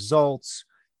any results,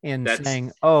 and That's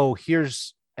saying, oh,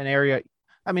 here's an area.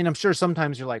 I mean, I'm sure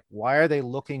sometimes you're like, why are they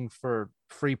looking for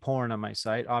free porn on my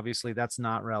site? Obviously, that's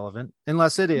not relevant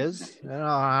unless it is.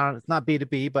 It's not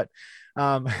B2B, but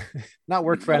um, not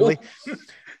work no. friendly.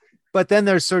 But then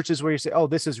there's searches where you say, oh,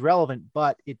 this is relevant,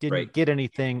 but it Right. didn't get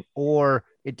anything or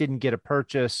it didn't get a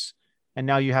purchase. And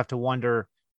now you have to wonder,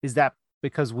 is that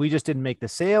because we just didn't make the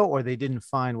sale or they didn't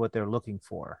find what they're looking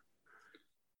for?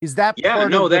 Is that Yeah,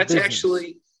 part no, of the that's business?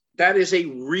 actually that is a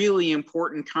really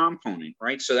important component,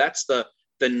 right? So that's the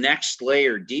next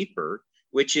layer deeper,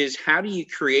 which is how do you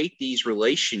create these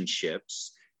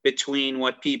relationships between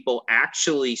what people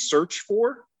actually search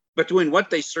for, between what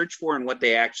they search for and what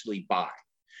they actually buy.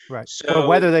 Right. Or So,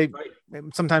 whether they, right,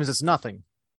 sometimes it's nothing.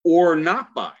 or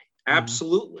not buy. Mhm.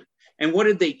 Absolutely. And what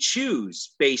did they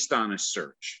choose based on a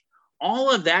search?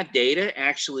 All of that data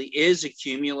actually is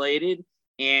accumulated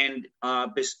and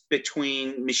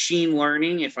between machine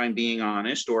learning, if I'm being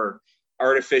honest, or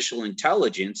artificial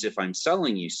intelligence, if I'm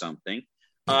selling you something,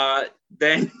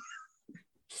 then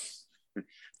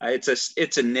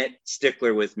it's a nit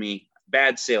stickler with me.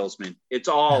 Bad salesman. It's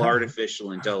all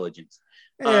artificial intelligence.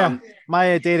 Yeah. Um,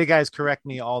 My data guys correct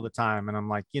me all the time. And I'm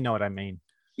like, you know what I mean?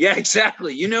 Yeah,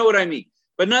 exactly. You know what I mean.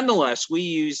 But nonetheless, we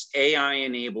use AI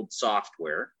enabled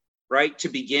software, right, to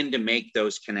begin to make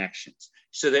those connections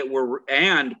so that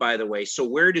and by the way, so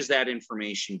where does that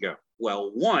information go?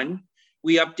 Well, one,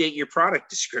 we update your product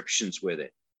descriptions with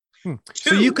it.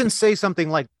 So you Two, can say something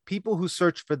like people who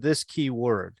search for this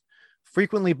keyword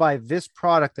frequently buy this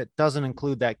product that doesn't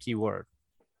include that keyword.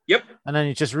 yep, And then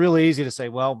it's just really easy to say,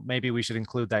 well, maybe we should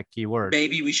include that keyword.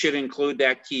 maybe we should include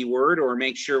that keyword or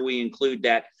make sure we include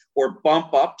that or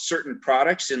bump up certain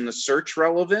products in the search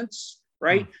relevance, Hmm.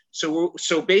 right?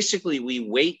 So basically we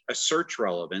weight a search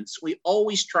relevance. We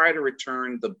always try to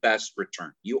return the best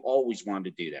return. You always want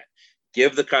to do that.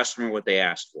 Give the customer what they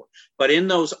asked for. But in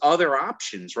those other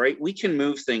options, right, we can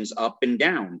move things up and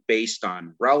down based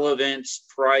on relevance,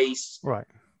 price, Right.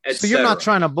 So you're not etc.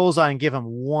 trying to bullseye and give them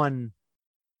one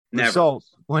Never. result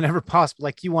whenever possible.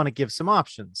 Like you want to give some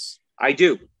options. I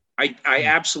do. I Hmm.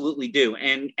 absolutely do.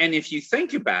 And if you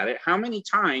think about it, how many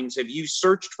times have you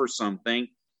searched for something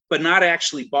but not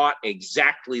actually bought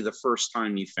exactly the first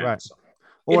time you found Right. something?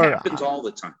 It Or happens all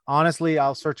the time. honestly,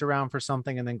 I'll search around for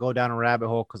something and then go down a rabbit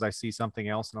hole because I see something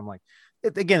else. And I'm like,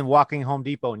 again, walking Home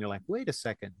Depot and you're like, wait a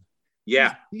second. These,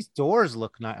 Yeah, these doors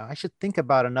look nice. I should think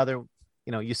about another,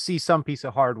 you see some piece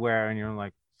of hardware and you're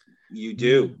like, you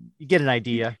do. you get an You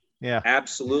idea. Yeah.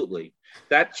 absolutely.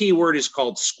 That keyword is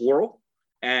called squirrel.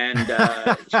 And Is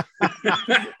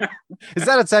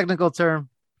that a technical term?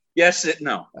 yes, it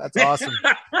no. That's awesome.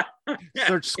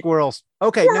 Search squirrels.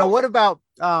 Okay. Now Squirrel. what about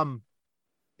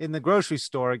in the grocery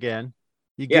store again?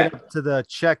 You Yeah, get up to the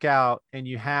checkout and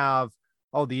you have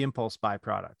all the impulse buy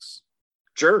products.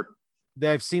 sure.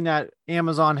 They've seen that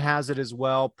Amazon has it as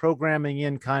well, programming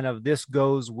in kind of this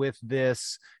goes with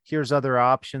this, here's other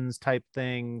options type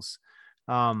things.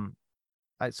 Um,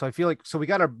 so I feel like, so we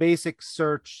got our basic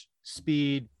search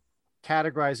speed,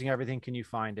 categorizing everything. Can you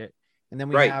find it? And then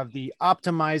we Right. have the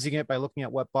optimizing it by looking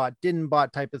at what bought, didn't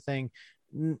bought type of thing.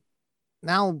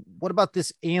 Now, what about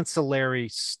this ancillary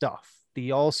stuff?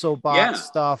 The also bought Yeah.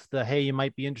 stuff, the, hey, you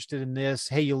might be interested in this.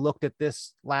 Hey, you looked at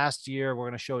this last year. We're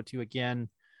going to show it to you again.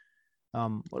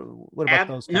 What about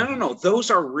those No, kind of no, things? no.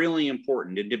 Those are really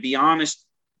important. And to be honest,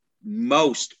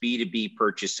 most B2B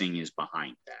purchasing is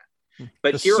behind that.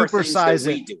 But The here are things that supersize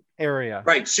we it do. area.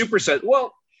 Right, superset.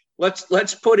 Well,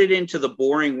 let's put it into the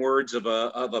boring words of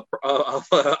a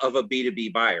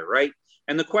B2B buyer, right?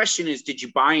 And the question is, did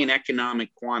you buy an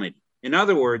economic quantity? In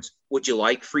other words, would you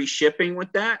like free shipping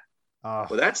with that? Uh,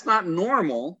 Well, that's not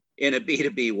normal in a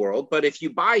B2B world, but if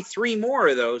you buy 3 more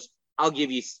of those, I'll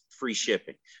give you free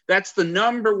shipping. That's the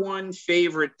number one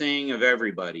favorite thing of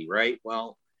everybody, right?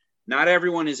 Well, not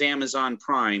everyone is Amazon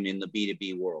Prime in the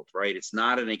B2B world, right? It's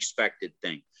not an expected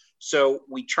thing. So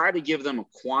we try to give them a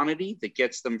quantity that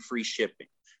gets them free shipping.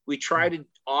 We try to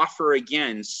offer,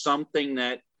 again, something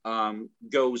that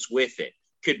goes with it.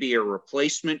 Could be a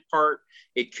replacement part.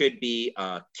 It could be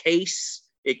a case.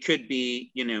 It could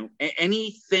be,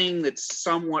 anything that's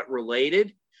somewhat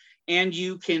related. And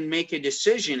you can make a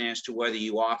decision as to whether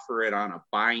you offer it on a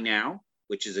buy now,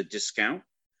 which is a discount,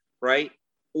 right?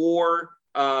 Or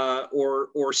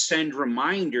send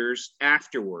reminders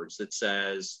afterwards that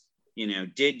says,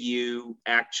 did you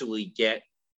actually get,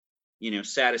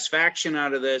 satisfaction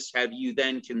out of this? Have you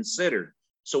then considered?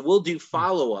 So we'll do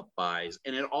follow-up buys,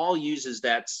 and it all uses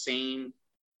that same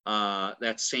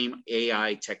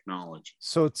AI technology.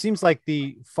 So it seems like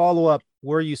the follow-up,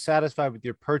 were you satisfied with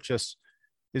your purchase,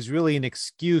 is really an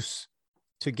excuse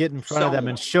to get in front of them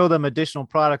and show them additional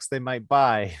products they might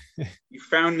buy. You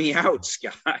found me out,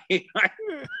 Sky.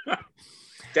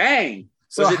 Dang.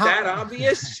 So was it that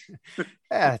obvious?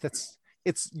 Yeah,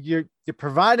 you're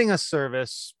providing a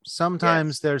service.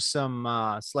 Sometimes there's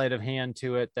some sleight of hand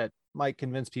to it that might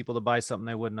convince people to buy something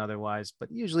they wouldn't otherwise,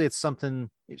 but usually it's something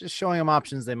you're just showing them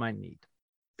options they might need.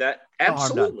 That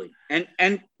absolutely.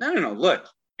 And no, look,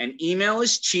 an email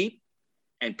is cheap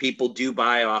and people do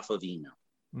buy off of email.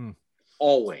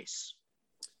 Always.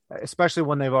 Especially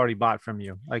when they've already bought from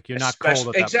you. Like you're not cold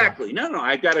at that exactly. point. No,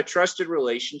 I've got a trusted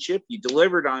relationship. You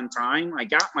delivered on time. I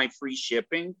got my free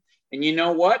shipping. And you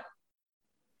know what?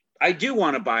 I do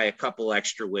want to buy a couple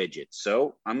extra widgets.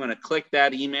 So I'm going to click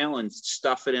that email and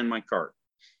stuff it in my cart.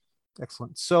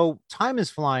 Excellent. So time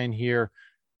is flying here.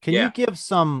 Can you give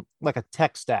some, like a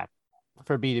tech stack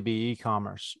for B2B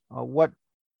e-commerce? What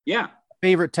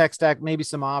favorite tech stack, maybe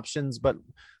some options, but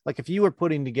like if you were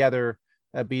putting together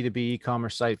a B2B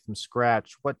e-commerce site from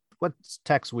scratch, what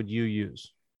techs would you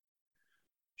use?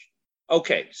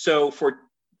 Okay. So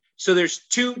there's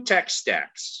two tech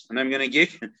stacks, and I'm going to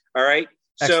give, all right.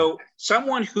 Excellent. So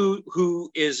someone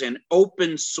who is an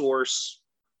open source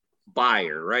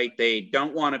buyer, right? They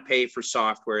don't want to pay for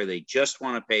software. They just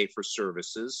want to pay for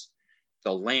services.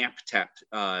 The LAMP tech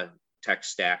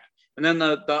stack. And then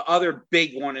the other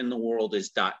big one in the world is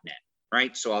 .NET,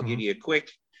 right? So I'll give you a quick,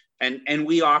 and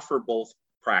we offer both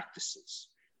practices,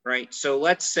 right? So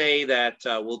let's say that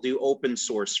we'll do open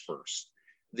source first.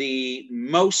 The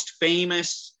most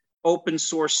famous open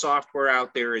source software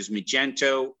out there is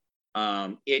Magento.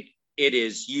 It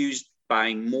is used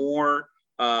by more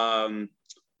B2B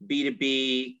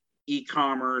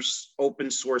e-commerce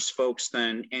open source folks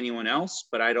than anyone else,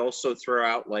 but I'd also throw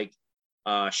out like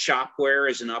Shopware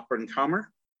as an up and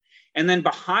comer. And then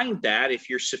behind that, if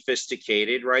you're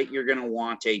sophisticated, right, you're going to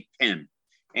want a PIM.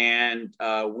 And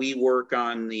we work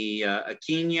on the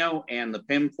Akeneo and the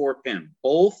Pim4Pim.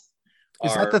 Both.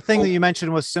 Is that the thing that you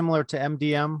mentioned was similar to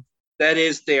MDM? That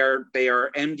is, they are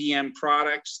MDM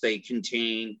products. They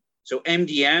contain, so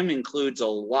MDM includes a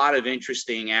lot of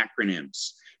interesting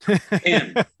acronyms.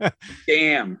 PIM,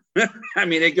 damn. I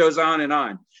mean, it goes on and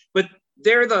on. But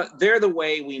they're the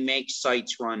way we make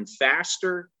sites run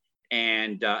faster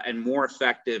and more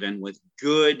effective and with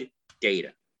good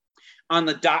data. On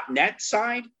the .NET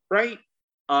side, right?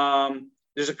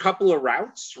 There's a couple of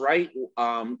routes, right?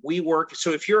 We work.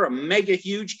 So if you're a mega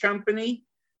huge company,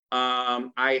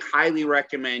 I highly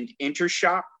recommend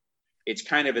Intershop. It's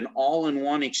kind of an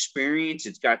all-in-one experience.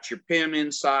 It's got your PIM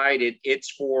inside.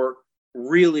 It's for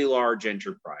really large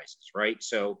enterprises, right?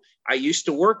 So I used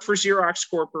to work for Xerox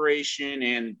Corporation,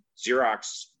 and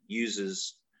Xerox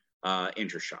uses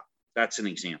Intershop. That's an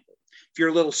example. If you're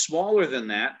a little smaller than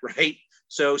that, right?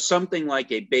 So something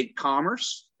like a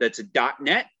BigCommerce that's a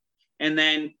 .NET, and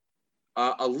then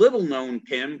a little known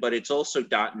PIM, but it's also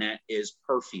 .NET, is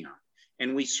Perfion.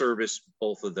 And we service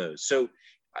both of those. So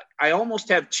I almost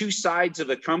have two sides of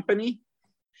a company.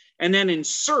 And then in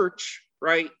search,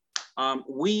 right,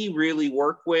 we really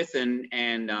work with,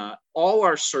 and all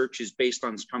our search is based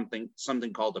on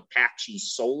something called Apache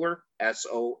Solr,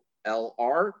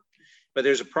 SOLR. But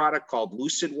there's a product called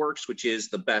LucidWorks, which is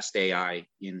the best AI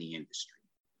in the industry.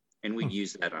 And we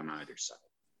use that on either side.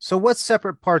 So what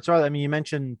separate parts are there? I mean, you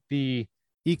mentioned the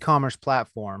e-commerce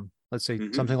platform, let's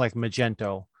say something like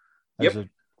Magento. That's a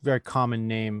very common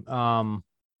name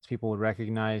people would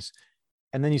recognize.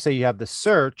 And then you say you have the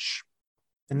search,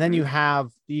 and then you have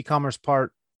the e-commerce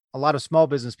part. A lot of small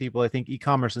business people, I think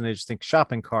e-commerce, and they just think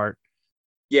shopping cart.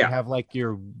 Yeah. You have like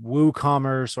your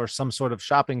WooCommerce or some sort of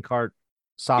shopping cart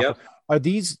software. Yep.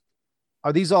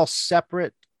 Are these all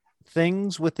separate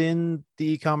things within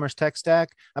the e-commerce tech stack?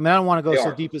 I mean, I don't want to go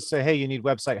so deep as say, hey, you need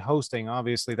website hosting.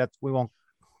 Obviously, that's not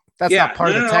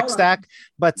part of the tech stack.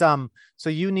 But so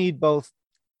you need both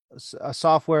a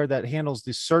software that handles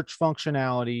the search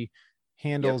functionality,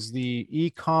 handles the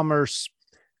e-commerce.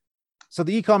 So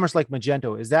the e-commerce like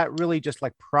Magento, is that really just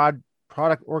like product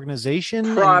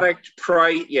organization? Product,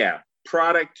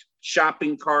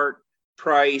 shopping cart,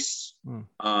 price.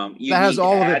 That has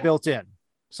all of it built in.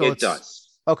 So It it's does.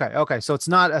 okay. So it's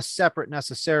not a separate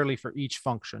necessarily for each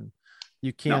function.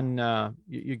 You No. can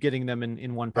you're getting them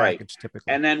in one Right. package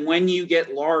typically. And then when you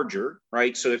get larger,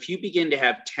 right? So if you begin to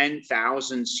have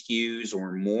 10,000 SKUs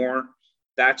or more,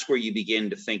 that's where you begin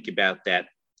to think about that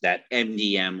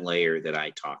MDM layer that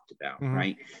I talked about, Mhm.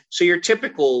 right? So your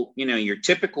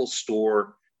typical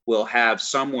store will have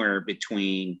somewhere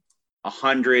between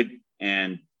 100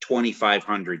 and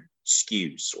 2,500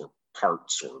 SKUs or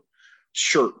parts or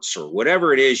shirts or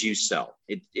whatever it is you sell.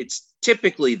 It's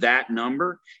typically that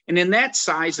number. And in that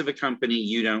size of a company,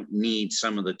 you don't need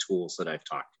some of the tools that I've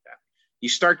talked about. You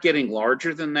start getting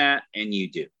larger than that, and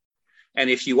you do. And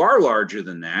if you are larger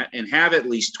than that and have at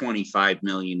least 25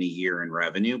 million a year in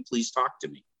revenue, please talk to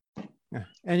me.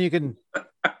 And you can,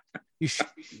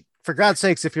 for God's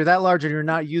sakes, if you're that large and you're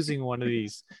not using one of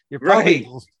these, you're probably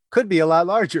could be a lot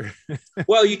larger.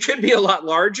 Well, you could be a lot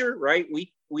larger, right?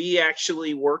 We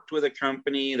actually worked with a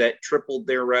company that tripled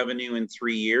their revenue in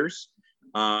 3 years.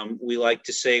 We like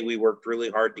to say we worked really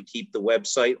hard to keep the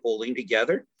website holding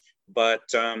together, but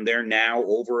they're now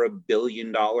over $1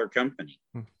 billion company.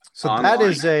 So online. That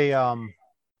is a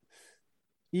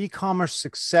e-commerce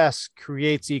success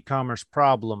creates e-commerce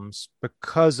problems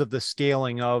because of the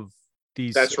scaling of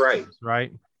these. That's systems,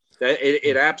 right.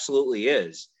 It absolutely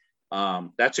is.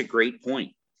 That's a great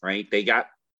point, right? They got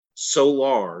so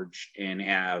large and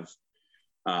have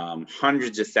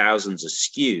hundreds of thousands of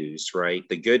SKUs, right?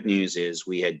 The good news is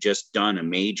we had just done a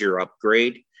major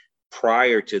upgrade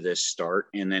prior to this start,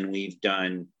 and then we've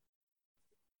done,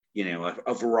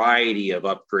 a variety of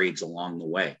upgrades along the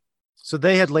way. So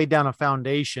they had laid down a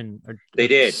foundation. They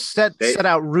did set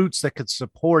out roots that could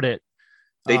support it.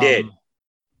 They did.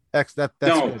 That's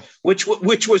no, good.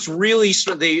 which was really,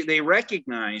 so they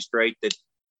recognized, right, that,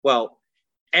 well,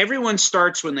 everyone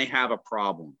starts when they have a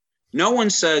problem. No one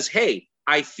says, hey,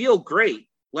 I feel great,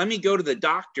 let me go to the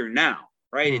doctor now,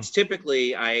 right? It's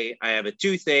typically I have a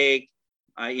toothache,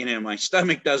 my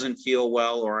stomach doesn't feel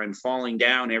well, or I'm falling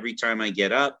down every time I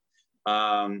get up.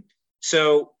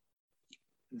 So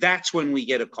that's when we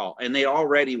get a call, and they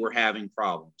already were having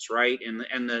problems, right?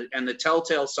 And the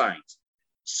telltale signs.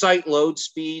 Site load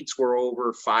speeds were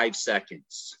over 5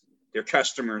 seconds. Their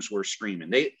customers were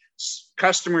screaming.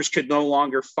 Customers could no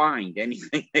longer find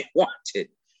anything they wanted.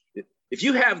 If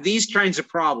you have these kinds of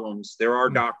problems, there are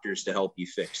doctors to help you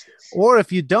fix this. Or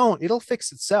if you don't, it'll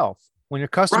fix itself. When your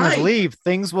customers leave,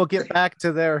 things will get back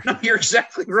to their. No, you're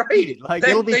exactly right. Like,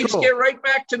 it'll be things cool. Get right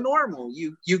back to normal.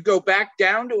 You go back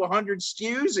down to 100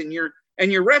 SKUs,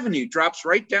 and your revenue drops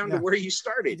right down to where you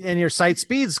started. And your site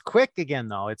speed's quick again,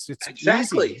 though. It's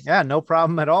exactly easy. Yeah, no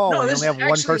problem at all. No, you only have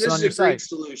one person on your site. Great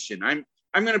solution. I'm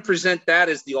going to present that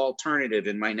as the alternative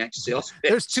in my next sales pitch.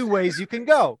 There's 2 ways you can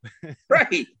go.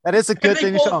 Right. That is a good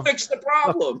thing. They both fix the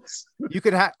problems. Look, you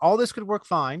could have all this could work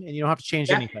fine, and you don't have to change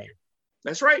anything.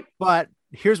 That's right. But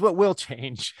here's what will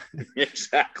change.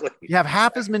 Exactly. You have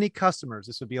half as many customers.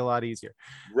 This would be a lot easier.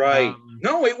 Right.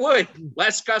 No, it would.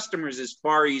 Less customers is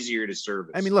far easier to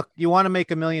service. I mean, look, you want to make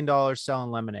 $1 million selling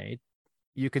lemonade.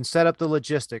 You can set up the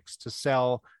logistics to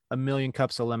sell 1 million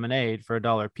cups of lemonade for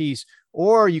 $1 a piece,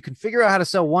 or you can figure out how to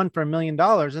sell one for $1 million,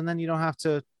 and then you don't have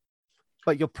to,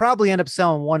 but you'll probably end up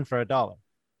selling one for $1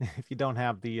 if you don't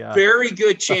have the very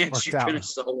good chance you're going to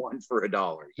sell one for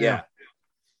 $1. Yeah.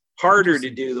 Harder to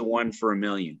do the one for $1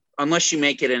 million unless you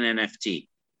make it an NFT.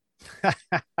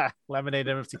 Lemonade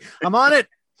NFT. I'm on it.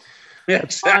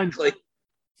 Exactly.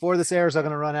 Before this airs, I'm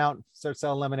going to run out and start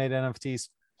selling lemonade NFTs.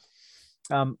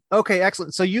 Okay,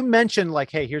 excellent. So you mentioned like,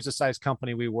 hey, here's a size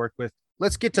company we work with.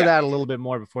 Let's get to that a little bit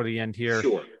more before the end here.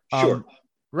 Sure.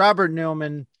 Robert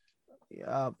Newman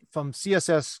from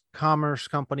CSS Commerce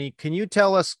Company. Can you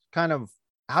tell us kind of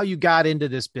how you got into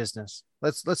this business?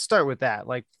 Let's start with that.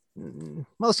 Like,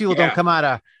 most people don't come out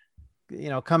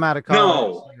of college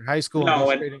or high school. No,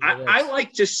 and I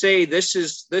like to say this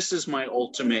is my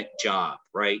ultimate job,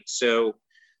 right? So,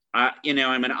 I'm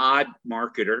an odd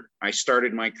marketer. I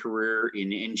started my career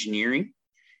in engineering,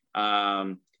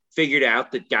 figured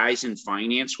out that guys in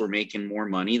finance were making more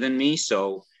money than me.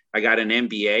 So I got an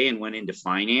MBA and went into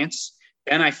finance.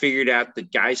 Then I figured out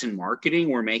that guys in marketing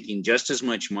were making just as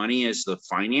much money as the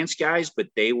finance guys, but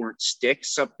they weren't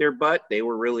sticks up their butt. They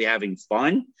were really having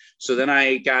fun. So then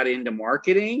I got into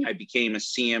marketing. I became a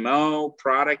CMO,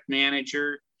 product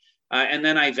manager. And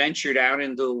then I ventured out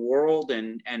into the world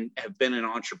and have been an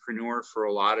entrepreneur for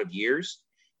a lot of years.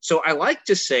 So I like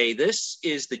to say this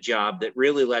is the job that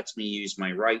really lets me use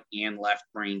my right and left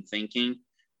brain thinking,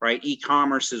 right?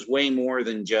 E-commerce is way more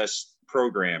than just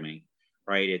programming,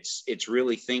 right? It's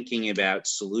really thinking about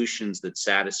solutions that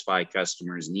satisfy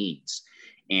customers' needs.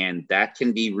 And that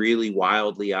can be really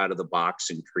wildly out of the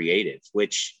box and creative,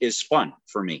 which is fun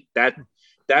for me.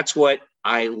 That's what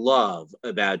I love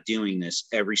about doing this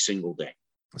every single day.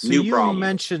 So you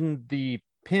mentioned the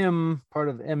PIM part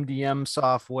of MDM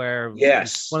software.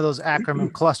 Yes. One of those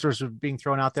acronym clusters are being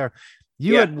thrown out there.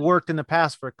 You had worked in the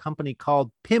past for a company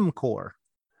called PIMCore.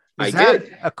 Is that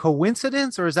a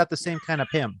coincidence, or is that the same kind of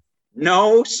PIM?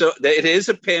 No, so it is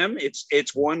a PIM.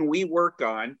 It's one we work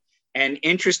on. And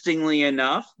interestingly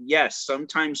enough, yes,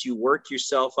 sometimes you work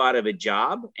yourself out of a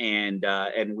job, and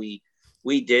we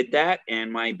did that.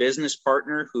 And my business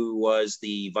partner, who was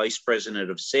the vice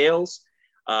president of sales,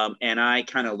 and I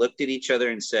kind of looked at each other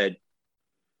and said,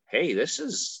 "Hey, this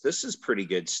is pretty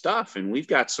good stuff, and we've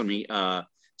got some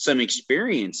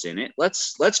experience in it.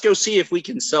 Let's go see if we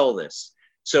can sell this."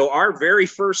 So our very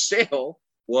first sale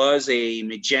was a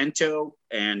Magento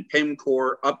and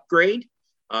PIMCore upgrade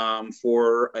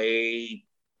for a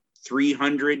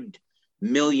 $300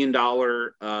 million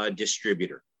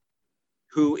distributor,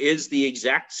 who is the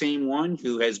exact same one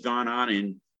who has gone on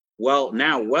and well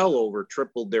over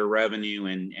tripled their revenue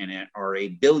and are a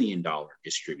 $1 billion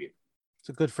distributor. It's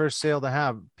a good first sale to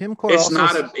have. PIMCore. It's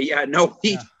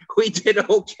we did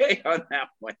okay on that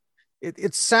one.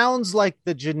 It sounds like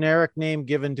the generic name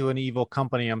given to an evil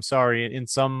company. I'm sorry, in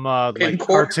some like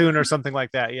cartoon or something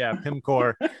like that. Yeah,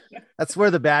 PIMCore. That's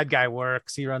where the bad guy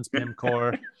works. He runs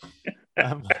PIMCore.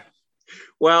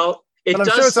 Well, it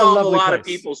does solve a lot of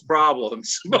people's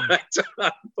problems, but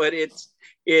I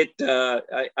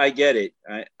get it.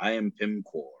 I am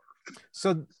PIMCore.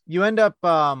 So you end up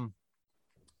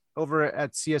over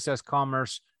at CSS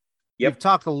Commerce. You've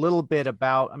talked a little bit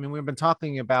about, we've been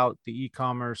talking about the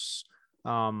e-commerce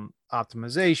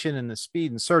optimization and the speed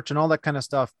and search and all that kind of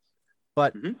stuff.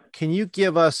 But can you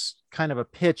give us kind of a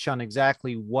pitch on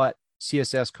exactly what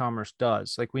CSS Commerce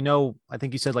does? Like, we know, I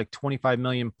think you said like 25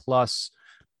 million plus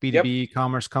B2B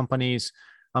e-commerce companies.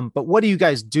 But what do you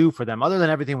guys do for them other than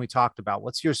everything we talked about?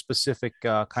 What's your specific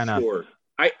kind of? Sure.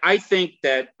 I think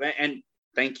that, and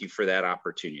thank you for that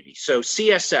opportunity. So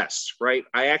CSS, right?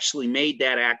 I actually made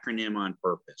that acronym on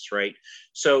purpose, right?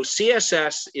 So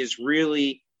CSS is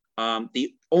really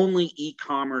the only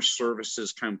e-commerce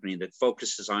services company that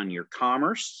focuses on your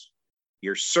commerce,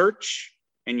 your search,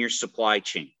 and your supply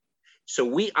chain. So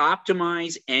we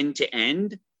optimize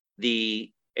end-to-end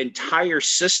the entire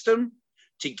system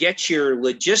to get your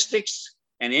logistics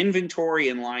and inventory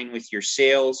in line with your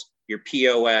sales, your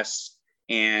POS,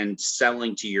 and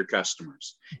selling to your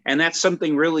customers. And that's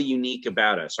something really unique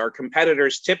about us. Our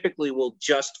competitors typically will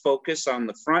just focus on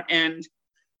the front end.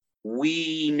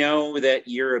 We know that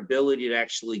your ability to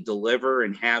actually deliver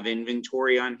and have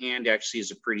inventory on hand actually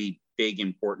is a pretty big,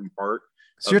 important part.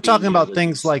 So you're talking about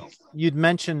things like you'd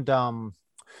mentioned the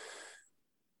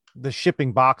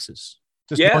shipping boxes,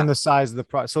 just knowing the size of the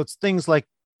product. So it's things like,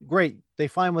 great, they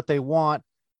find what they want,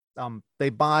 they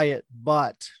buy it,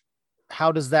 but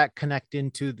how does that connect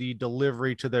into the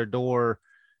delivery to their door?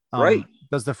 Right.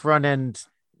 Does the front end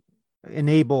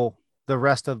enable the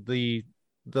rest of the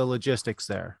logistics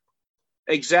there?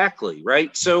 Exactly.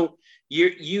 Right. So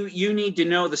you need to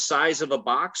know the size of a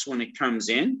box when it comes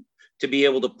in to be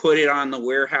able to put it on the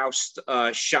warehouse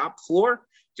shop floor,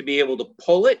 to be able to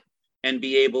pull it and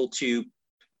be able to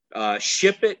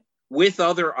ship it with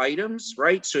other items.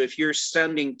 Right. So if you're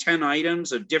sending 10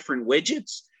 items of different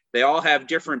widgets, they all have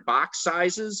different box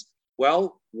sizes.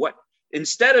 Well,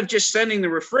 instead of just sending the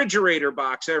refrigerator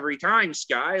box every time,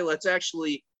 Sky, let's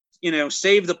actually,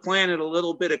 save the planet a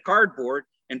little bit of cardboard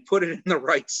and put it in the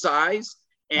right size.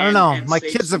 I don't know. My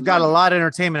kids have got a lot of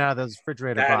entertainment out of those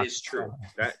refrigerator boxes. That is true.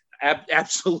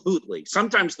 Absolutely.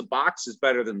 Sometimes the box is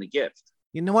better than the gift.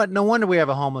 You know what? No wonder we have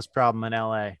a homeless problem in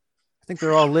LA. I think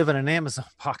they're all living in Amazon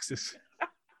boxes.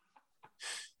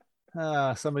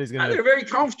 Somebody's going to... They're very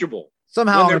comfortable.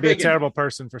 Somehow I'm going to be a terrible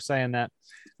person for saying that.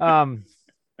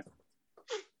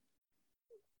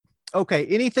 Okay.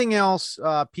 Anything else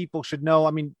people should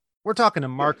know? We're talking to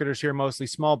marketers here, mostly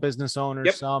small business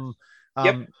owners. So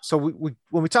when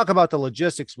we talk about the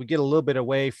logistics, we get a little bit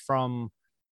away from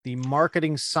the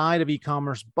marketing side of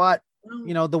e-commerce, but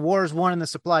the war is won in the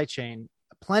supply chain.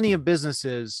 Plenty of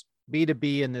businesses,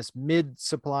 B2B, in this mid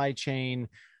supply chain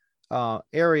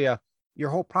area, your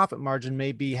whole profit margin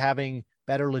may be having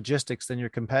better logistics than your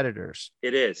competitors.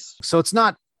 It is. So it's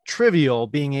not trivial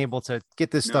being able to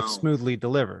get this stuff smoothly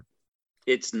delivered.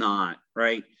 It's not,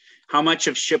 right? How much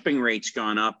have shipping rates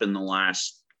gone up in the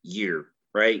last year,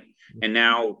 right? And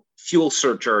now fuel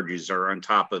surcharges are on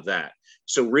top of that.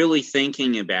 So really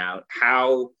thinking about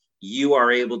how you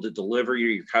are able to deliver to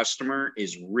your customer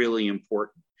is really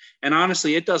important. And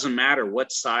honestly, it doesn't matter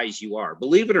what size you are.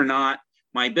 Believe it or not,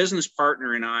 my business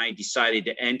partner and I decided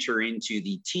to enter into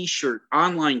the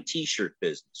online t-shirt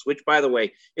business, which, by the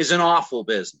way, is an awful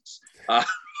business.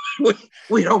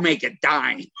 We don't make a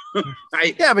dime.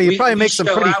 Yeah, but you probably make some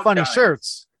pretty funny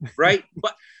shirts. Right.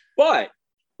 But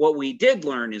what we did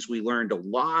learn is we learned a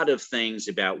lot of things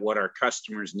about what our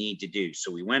customers need to do.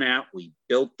 So we went out, we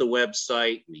built the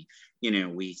website, we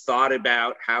thought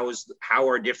about how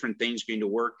are different things going to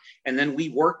work. And then we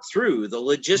worked through the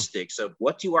logistics of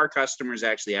what do our customers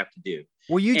actually have to do.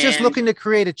 Were you just looking to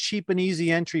create a cheap and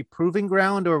easy entry proving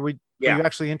ground, or were you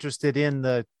actually interested in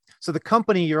the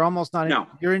company? You're almost not,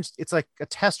 it's like a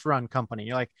test run company.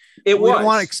 You're like, we don't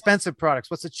want expensive products.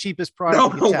 What's the cheapest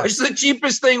product? No, what's the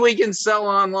cheapest thing we can sell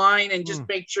online and just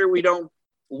make sure we don't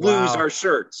lose our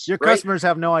shirts. Your customers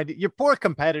have no idea. Your poor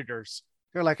competitors.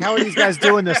 They're like, how are these guys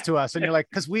doing this to us? And you're like,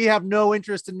 because we have no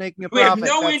interest in making a profit. We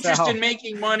have no interest in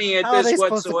making money at this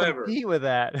whatsoever. To compete with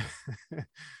that?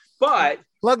 But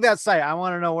plug that site. I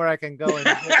want to know where I can go.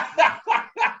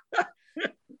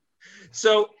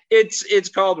 So it's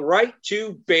called Right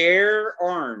to Bear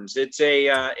Arms. It's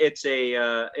a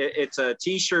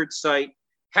t-shirt site.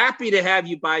 Happy to have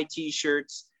you buy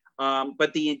t-shirts.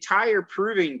 But the entire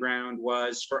proving ground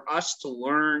was for us to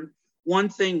learn one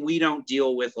thing we don't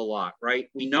deal with a lot, right?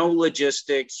 We know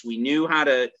logistics. We knew how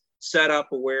to set up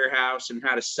a warehouse and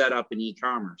how to set up an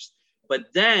e-commerce.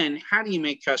 But then how do you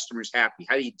make customers happy?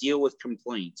 How do you deal with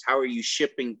complaints? How are you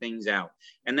shipping things out?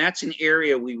 And that's an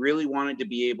area we really wanted to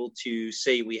be able to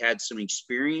say we had some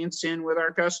experience in with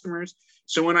our customers.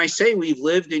 So when I say we've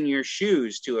lived in your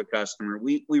shoes to a customer,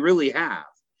 we really have.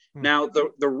 Now,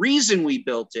 the reason we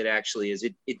built it actually is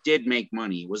it did make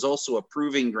money. It was also a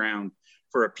proving ground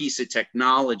for a piece of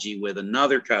technology with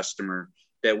another customer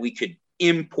that we could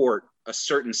import a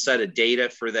certain set of data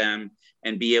for them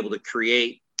and be able to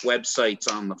create websites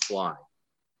on the fly.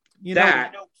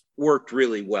 That worked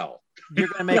really well. You're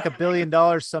going to make $1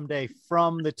 billion someday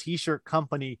from the t-shirt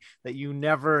company that you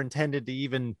never intended to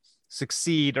even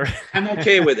succeed. Or I'm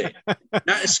okay with it.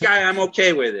 Not Sky, I'm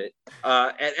okay with it.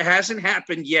 It hasn't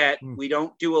happened yet. We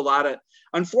don't do a lot of,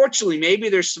 unfortunately, maybe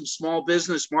there's some small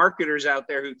business marketers out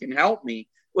there who can help me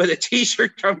with a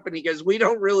t-shirt company, because we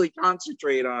don't really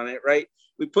concentrate on it, right?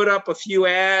 We put up a few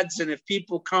ads, and if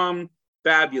people come,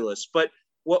 fabulous. But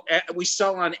what we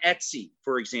sell on Etsy,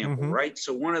 for example, right?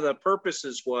 So one of the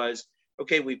purposes was,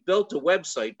 okay, we built a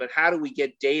website, but how do we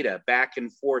get data back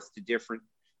and forth to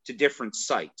different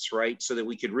sites, right? So that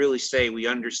we could really say we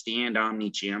understand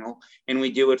omni-channel and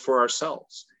we do it for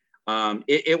ourselves.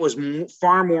 It was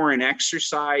far more an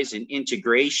exercise in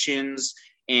integrations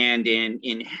and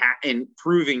in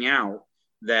proving out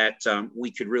that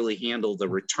we could really handle the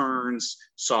returns,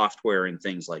 software, and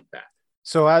things like that.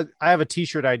 So I have a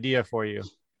t-shirt idea for you.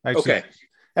 Actually, okay.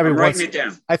 I'm writing it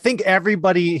down. I think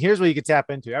everybody, here's what you could tap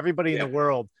into. Everybody in the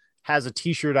world has a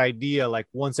t-shirt idea like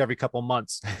once every couple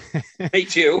months. Me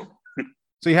too.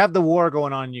 So you have the war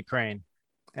going on in Ukraine,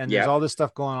 and there's all this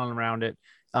stuff going on around it.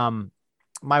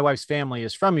 My wife's family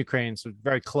is from Ukraine, so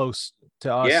very close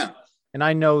to us. Yeah. And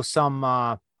I know some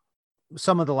of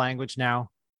the language now.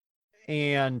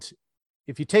 And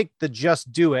if you take the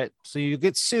Just Do It, so you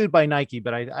get sued by Nike,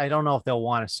 but I don't know if they'll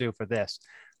want to sue for this.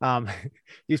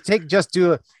 You take Just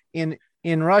Do It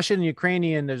in Russian and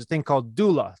Ukrainian, there's a thing called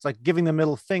dula. It's like giving the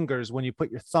middle fingers when you put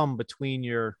your thumb between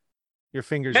your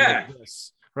fingers like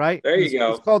this, right? There you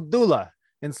go. It's called dula.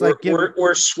 And it's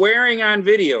we're swearing on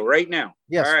video right now.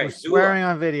 Yes, all right, we're swearing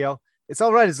on video. It's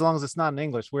all right as long as it's not in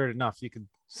English. Weird enough, you can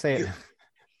say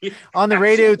it on the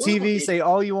radio, TV. Say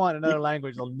all you want in another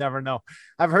language, they'll never know.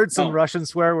 I've heard some Russian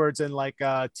swear words in like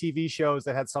TV shows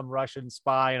that had some Russian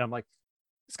spy, and I'm like,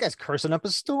 this guy's cursing up a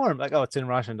storm. Like, oh, it's in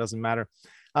Russian, doesn't matter.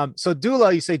 So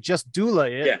dula, you say just dula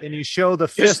it, and you show the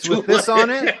fist with this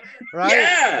on it, right?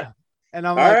 Yeah. And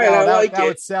I'm like, oh, that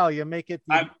would sell. You make it.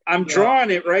 I'm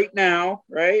drawing it right now,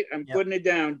 right? I'm putting it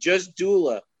down. Just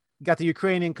dula. Got the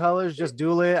Ukrainian colors. Just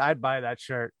dula it. I'd buy that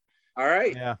shirt. All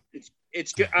right. Yeah.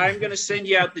 It's good. I'm going to send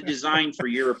you out the design for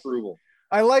your approval.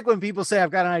 I like when people say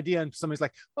I've got an idea and somebody's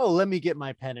like, oh, let me get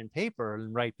my pen and paper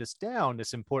and write this down.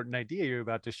 This important idea you're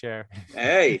about to share.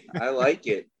 Hey, I like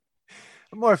it.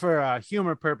 More for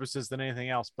humor purposes than anything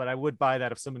else, but I would buy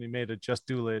that if somebody made a Just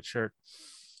Dula It shirt.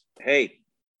 Hey.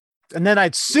 And then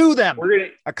I'd sue them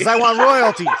because I want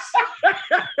royalties.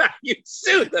 You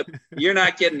sue them. You're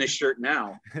not getting the shirt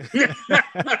now.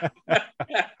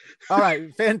 All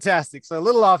right. Fantastic. So a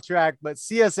little off track, but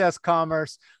CSS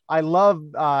Commerce. I love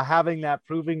having that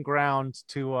proving ground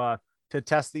to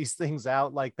test these things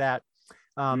out like that.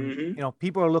 You know,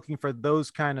 people are looking for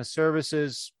those kind of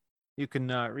services. you can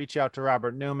reach out to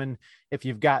Robert Newman. If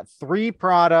you've got 3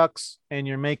 products and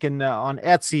you're making on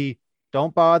Etsy,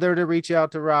 don't bother to reach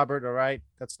out to Robert. All right.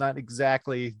 That's not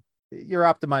exactly, you're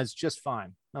optimized just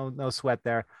fine. No sweat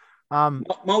there.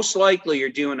 Most likely you're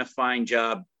doing a fine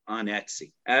job on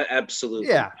Etsy. Absolutely.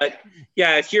 Yeah. But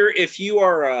yeah, if you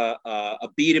are a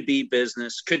B2B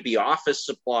business, could be office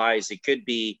supplies. It could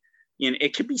be,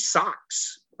 it could be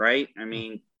socks, right? I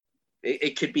mean,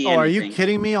 it could be anything. Are you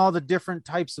kidding me? All the different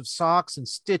types of socks and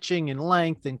stitching and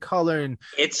length and color and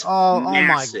it's massive. Oh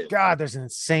my God, there's an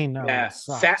insane number of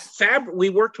socks. We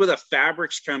worked with a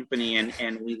fabrics company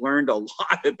and we learned a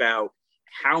lot about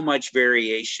how much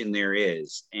variation there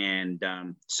is. And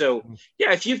so,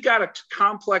 yeah, if you've got a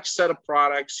complex set of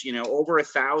products, over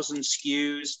 1,000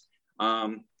 SKUs,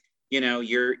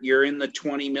 you're in the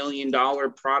 $20 million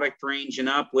product range and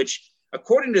up, which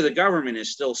according to the government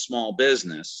is still small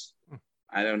business.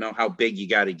 I don't know how big you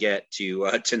got to get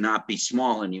to not be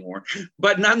small anymore,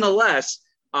 but nonetheless,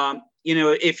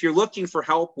 if you're looking for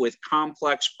help with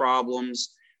complex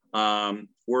problems,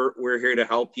 we're here to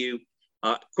help you.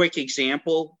 Quick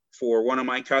example for one of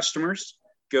my customers,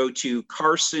 go to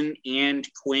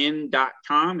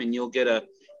carsonandquinn.com and you'll get a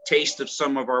taste of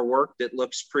some of our work that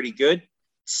looks pretty good.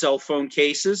 Cell phone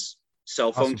cases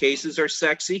Awesome. Cases are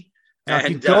sexy. Now, if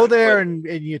you go there and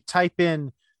you type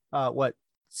in one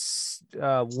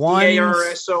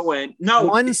CARSON, no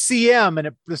 1 cm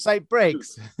and the site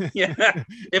breaks. Yeah,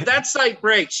 if that site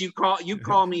breaks, you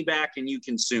call me back and you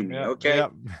can sue me. Okay.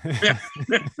 Yep.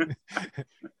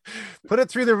 Put it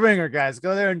through the ringer, guys.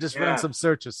 Go there and just run some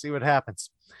searches, see what happens.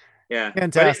 Yeah,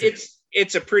 fantastic. But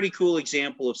it's a pretty cool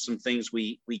example of some things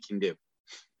we can do.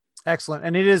 Excellent.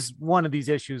 And it is one of these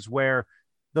issues where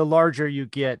the larger you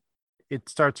get, it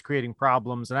starts creating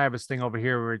problems. And I have this thing over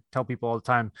here where I tell people all the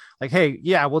time, like, hey,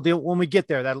 yeah, we'll deal when we get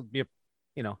there. That'll be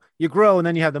you grow and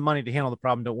then you have the money to handle the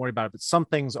problem. Don't worry about it. But some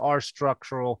things are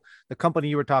structural. The company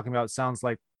you were talking about sounds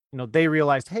like, they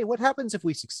realized, hey, what happens if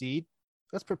we succeed?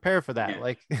 Let's prepare for that. Yeah.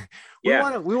 Like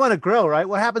we want to grow, right?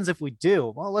 What happens if we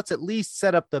do? Well, let's at least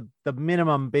set up the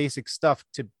minimum basic stuff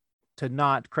to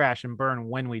not crash and burn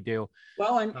when we do.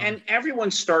 Well, and everyone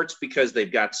starts because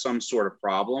they've got some sort of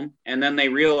problem, and then they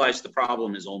realize the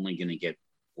problem is only going to get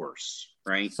worse,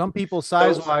 right? Some people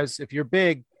size-wise, if you're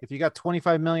big, if you got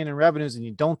 25 million in revenues and you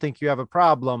don't think you have a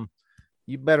problem,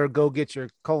 you better go get your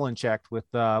colon checked with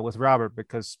Robert,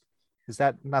 because is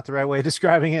that not the right way of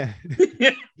describing it?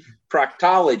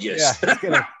 Proctologist. Yeah, he's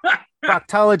gonna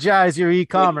proctologize your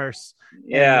e-commerce.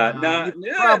 Yeah,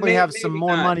 probably have some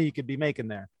more money you could be making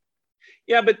there.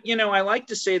 Yeah, but I like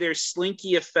to say there's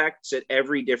slinky effects at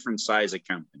every different size of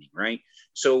company, right?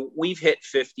 So we've hit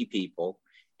 50 people,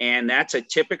 and that's a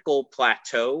typical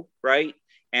plateau, right?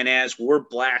 And as we're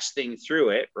blasting through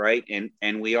it, right?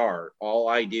 And we are. All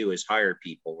I do is hire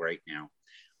people right now.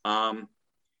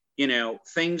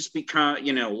 Things become,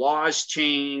 laws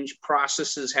change,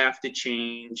 processes have to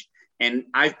change. And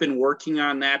I've been working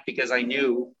on that because I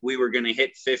knew we were going to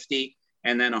hit 50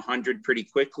 and then 100 pretty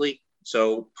quickly.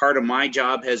 So part of my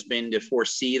job has been to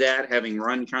foresee that, having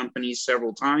run companies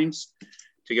several times,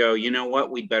 to go,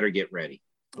 we'd better get ready.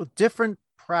 Well, different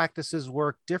practices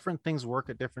work, different things work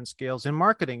at different scales. In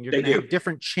marketing, you're going to have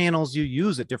different channels you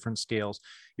use at different scales.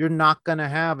 You're not going to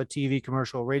have a TV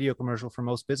commercial, radio commercial for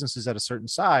most businesses at a certain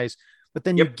size, but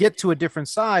then you get to a different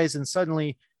size and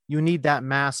suddenly you need that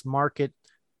mass market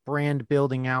brand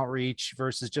building outreach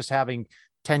versus just having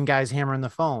 10 guys hammering the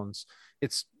phones.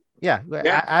 It's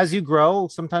as you grow,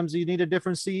 sometimes you need a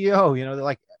different CEO,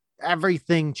 like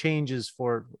everything changes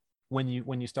for when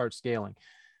you start scaling.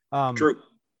 True.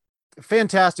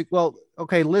 Fantastic. Well,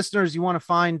 okay, listeners, you want to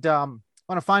find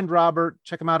Robert,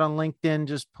 check him out on LinkedIn,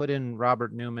 just put in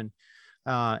Robert Newman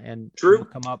and True.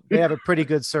 Come up. They have a pretty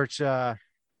good search. They're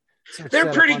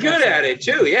pretty good at it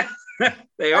too. Yeah,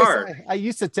 they are. I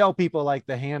used to tell people like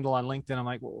the handle on LinkedIn. I'm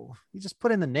like, well, you just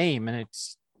put in the name and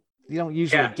you don't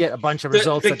usually get a bunch of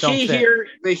results that don't fit.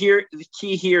 The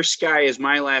key here, Sky, is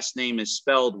my last name is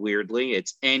spelled weirdly.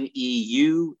 It's Neumann.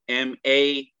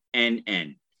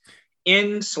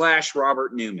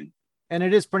 /Robert Newman. And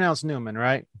it is pronounced Newman,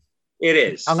 right? It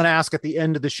is. I'm going to ask at the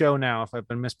end of the show now if I've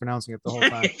been mispronouncing it the whole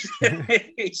time.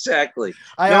 Exactly.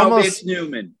 It's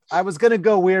Newman. I was going to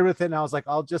go weird with it, and I was like,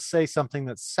 I'll just say something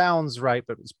that sounds right,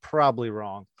 but it's probably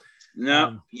wrong.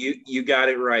 No, you got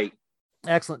it right.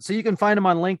 Excellent. So you can find them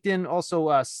on LinkedIn, also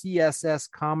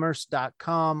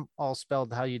csscommerce.com, all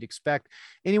spelled how you'd expect.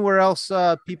 Anywhere else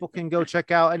people can go check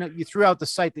out? I know you threw out the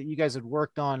site that you guys had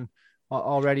worked on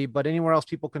already, but anywhere else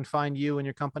people can find you and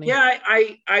your company? Yeah,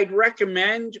 I'd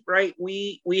recommend, right?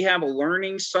 We have a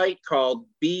learning site called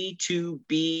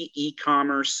B2B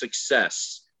e-commerce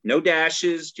success. No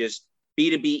dashes, just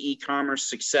B2B e-commerce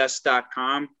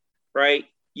success.com, right?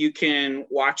 You can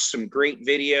watch some great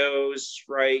videos,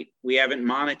 right? We haven't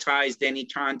monetized any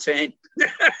content.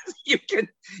 you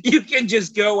can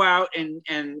just go out and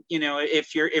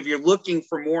if you're looking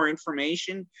for more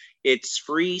information, it's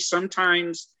free.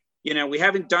 Sometimes we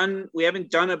haven't done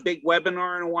a big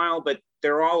webinar in a while, but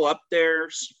they're all up there.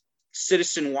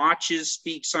 Citizen Watches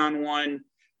speaks on one.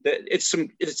 It's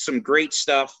some great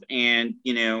stuff, and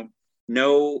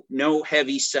no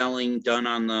heavy selling done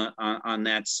on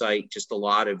that site. Just a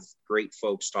lot of great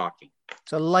folks talking.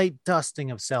 It's a light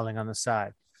dusting of selling on the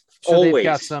side. So always. They've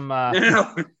got some.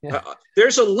 Yeah.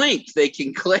 There's a link they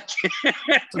can click.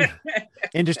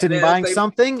 Interested in buying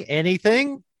something?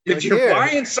 Anything? If you're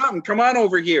buying something, come on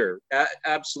over here.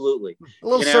 Absolutely. A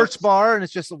little search bar, and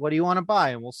it's just, what do you want to buy?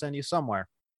 And we'll send you somewhere.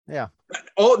 Yeah.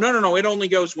 Oh, no. It only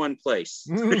goes one place.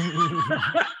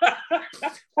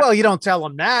 Well, you don't tell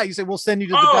them that. You say, we'll send you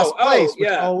to the best place.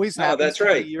 Yeah. Always happens that's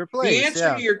right. To be your place. The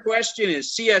answer to your question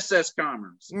is CSS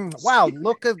Commerce. Wow.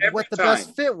 Look at what the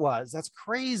best fit was. That's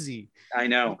crazy. I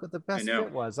know. Look what the best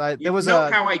fit was.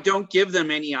 How I don't give them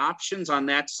any options on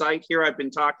that site here. I've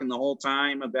been talking the whole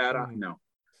time about no.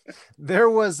 There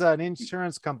was an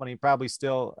insurance company, probably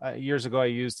still years ago I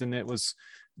used, and it was,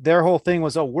 their whole thing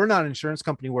was, we're not an insurance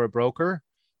company, we're a broker.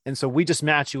 And so we just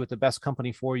match you with the best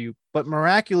company for you. But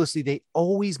miraculously, they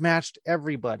always matched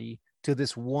everybody to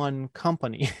this one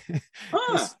company,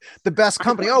 the best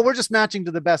company. Oh, we're just matching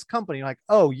to the best company. Like,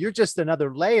 oh, you're just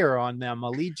another layer on them, a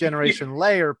lead generation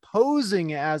layer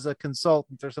posing as a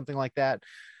consultant or something like that.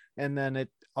 And then it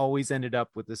always ended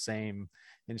up with the same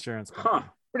insurance company.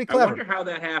 Pretty clever. I wonder how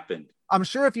that happened. I'm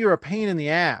sure if you're a pain in the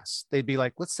ass, they'd be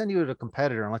like, let's send you to a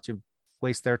competitor and let you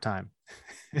waste their time.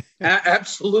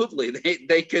 Absolutely.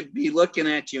 They could be looking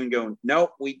at you and going,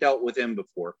 nope, we dealt with him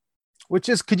before.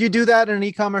 Could you do that in an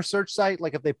e-commerce search site?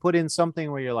 Like if they put in something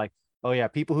where you're like, oh yeah,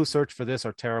 people who search for this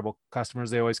are terrible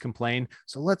customers. They always complain.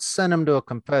 So let's send them to a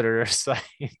competitor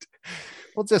site.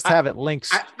 We'll just have it linked.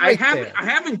 I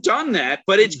haven't done that,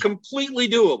 but it's completely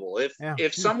doable.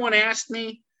 If someone asked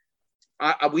me,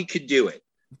 we could do it.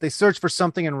 If they search for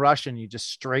something in Russian, you just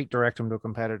straight direct them to a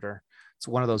competitor. It's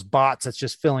one of those bots that's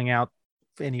just filling out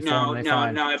any form they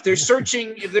find. No. If they're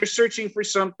searching for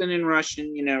something in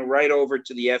Russian, right over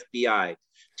to the FBI.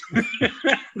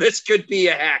 This could be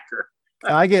a hacker.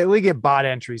 We get bot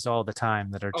entries all the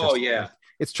time that are just,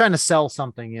 it's trying to sell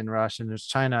something in Russian. There's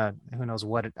China, who knows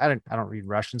what I don't read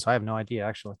Russian, so I have no idea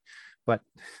actually. But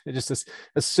they just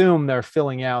assume they're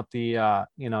filling out the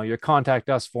your contact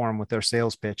us form with their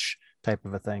sales pitch type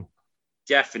of a thing.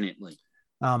 Definitely.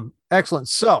 Excellent.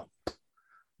 So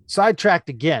sidetracked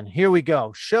again. Here we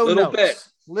go. Show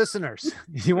notes. Listeners,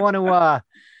 you want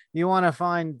to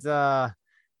find out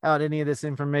any of this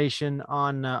information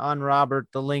on Robert,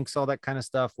 the links, all that kind of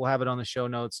stuff. We'll have it on the show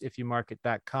notes,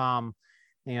 ifyoumarket.com.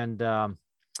 And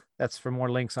that's for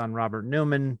more links on Robert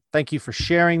Newman. Thank you for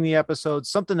sharing the episode.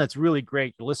 Something that's really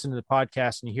great. You listen to the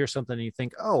podcast and you hear something and you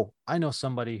think, oh, I know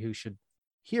somebody who should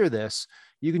hear this.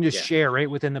 You can just share right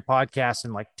within the podcast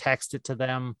and like text it to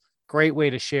them. Great way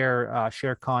to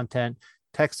share content.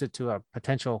 Text it to a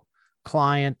potential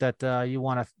client that you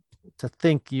want to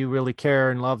think you really care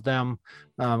and love them.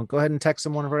 Go ahead and text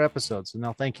them one of our episodes and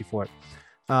they'll thank you for it.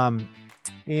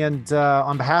 And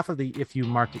on behalf of the If You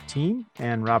Market team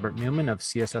and Robert Newman of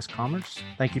CSS Commerce,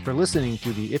 thank you for listening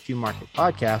to the If You Market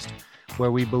podcast,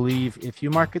 where we believe if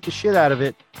you market the shit out of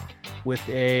it with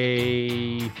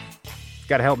a...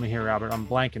 Got to help me here, Robert. I'm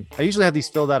blanking. I usually have these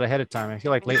filled out ahead of time. I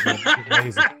feel like lately I'm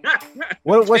lazy.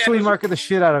 What should we market the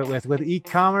shit out of it with? With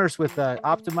e-commerce, with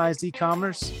optimized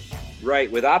e-commerce?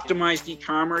 Right. With optimized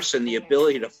e-commerce and the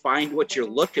ability to find what you're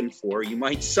looking for, you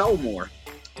might sell more.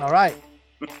 All right.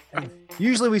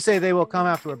 Usually we say they will come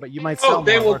afterward, but you might sell more.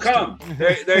 They will come.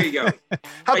 There you go.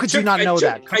 How could you not know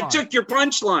that? I took your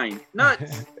punchline.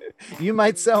 Nuts. You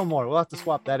might sell more. We'll have to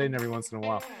swap that in every once in a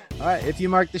while. All right. If you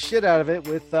mark the shit out of it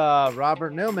with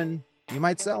Robert Newman, you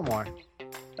might sell more.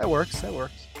 That works.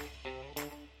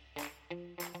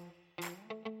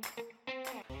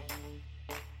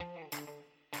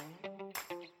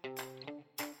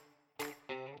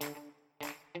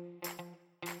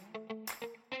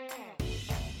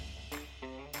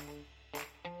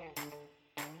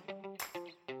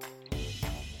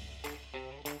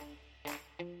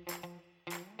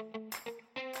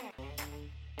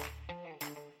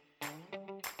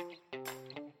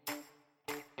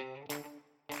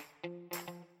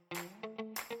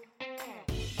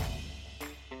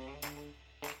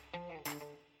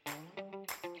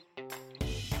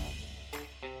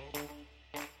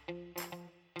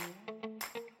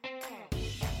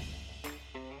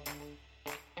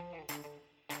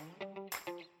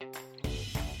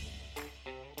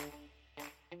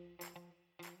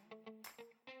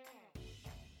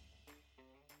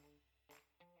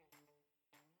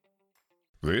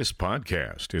 This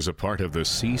podcast is a part of the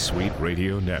C-Suite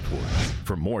Radio Network.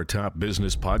 For more top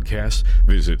business podcasts,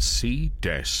 visit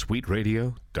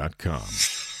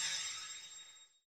c-suiteradio.com.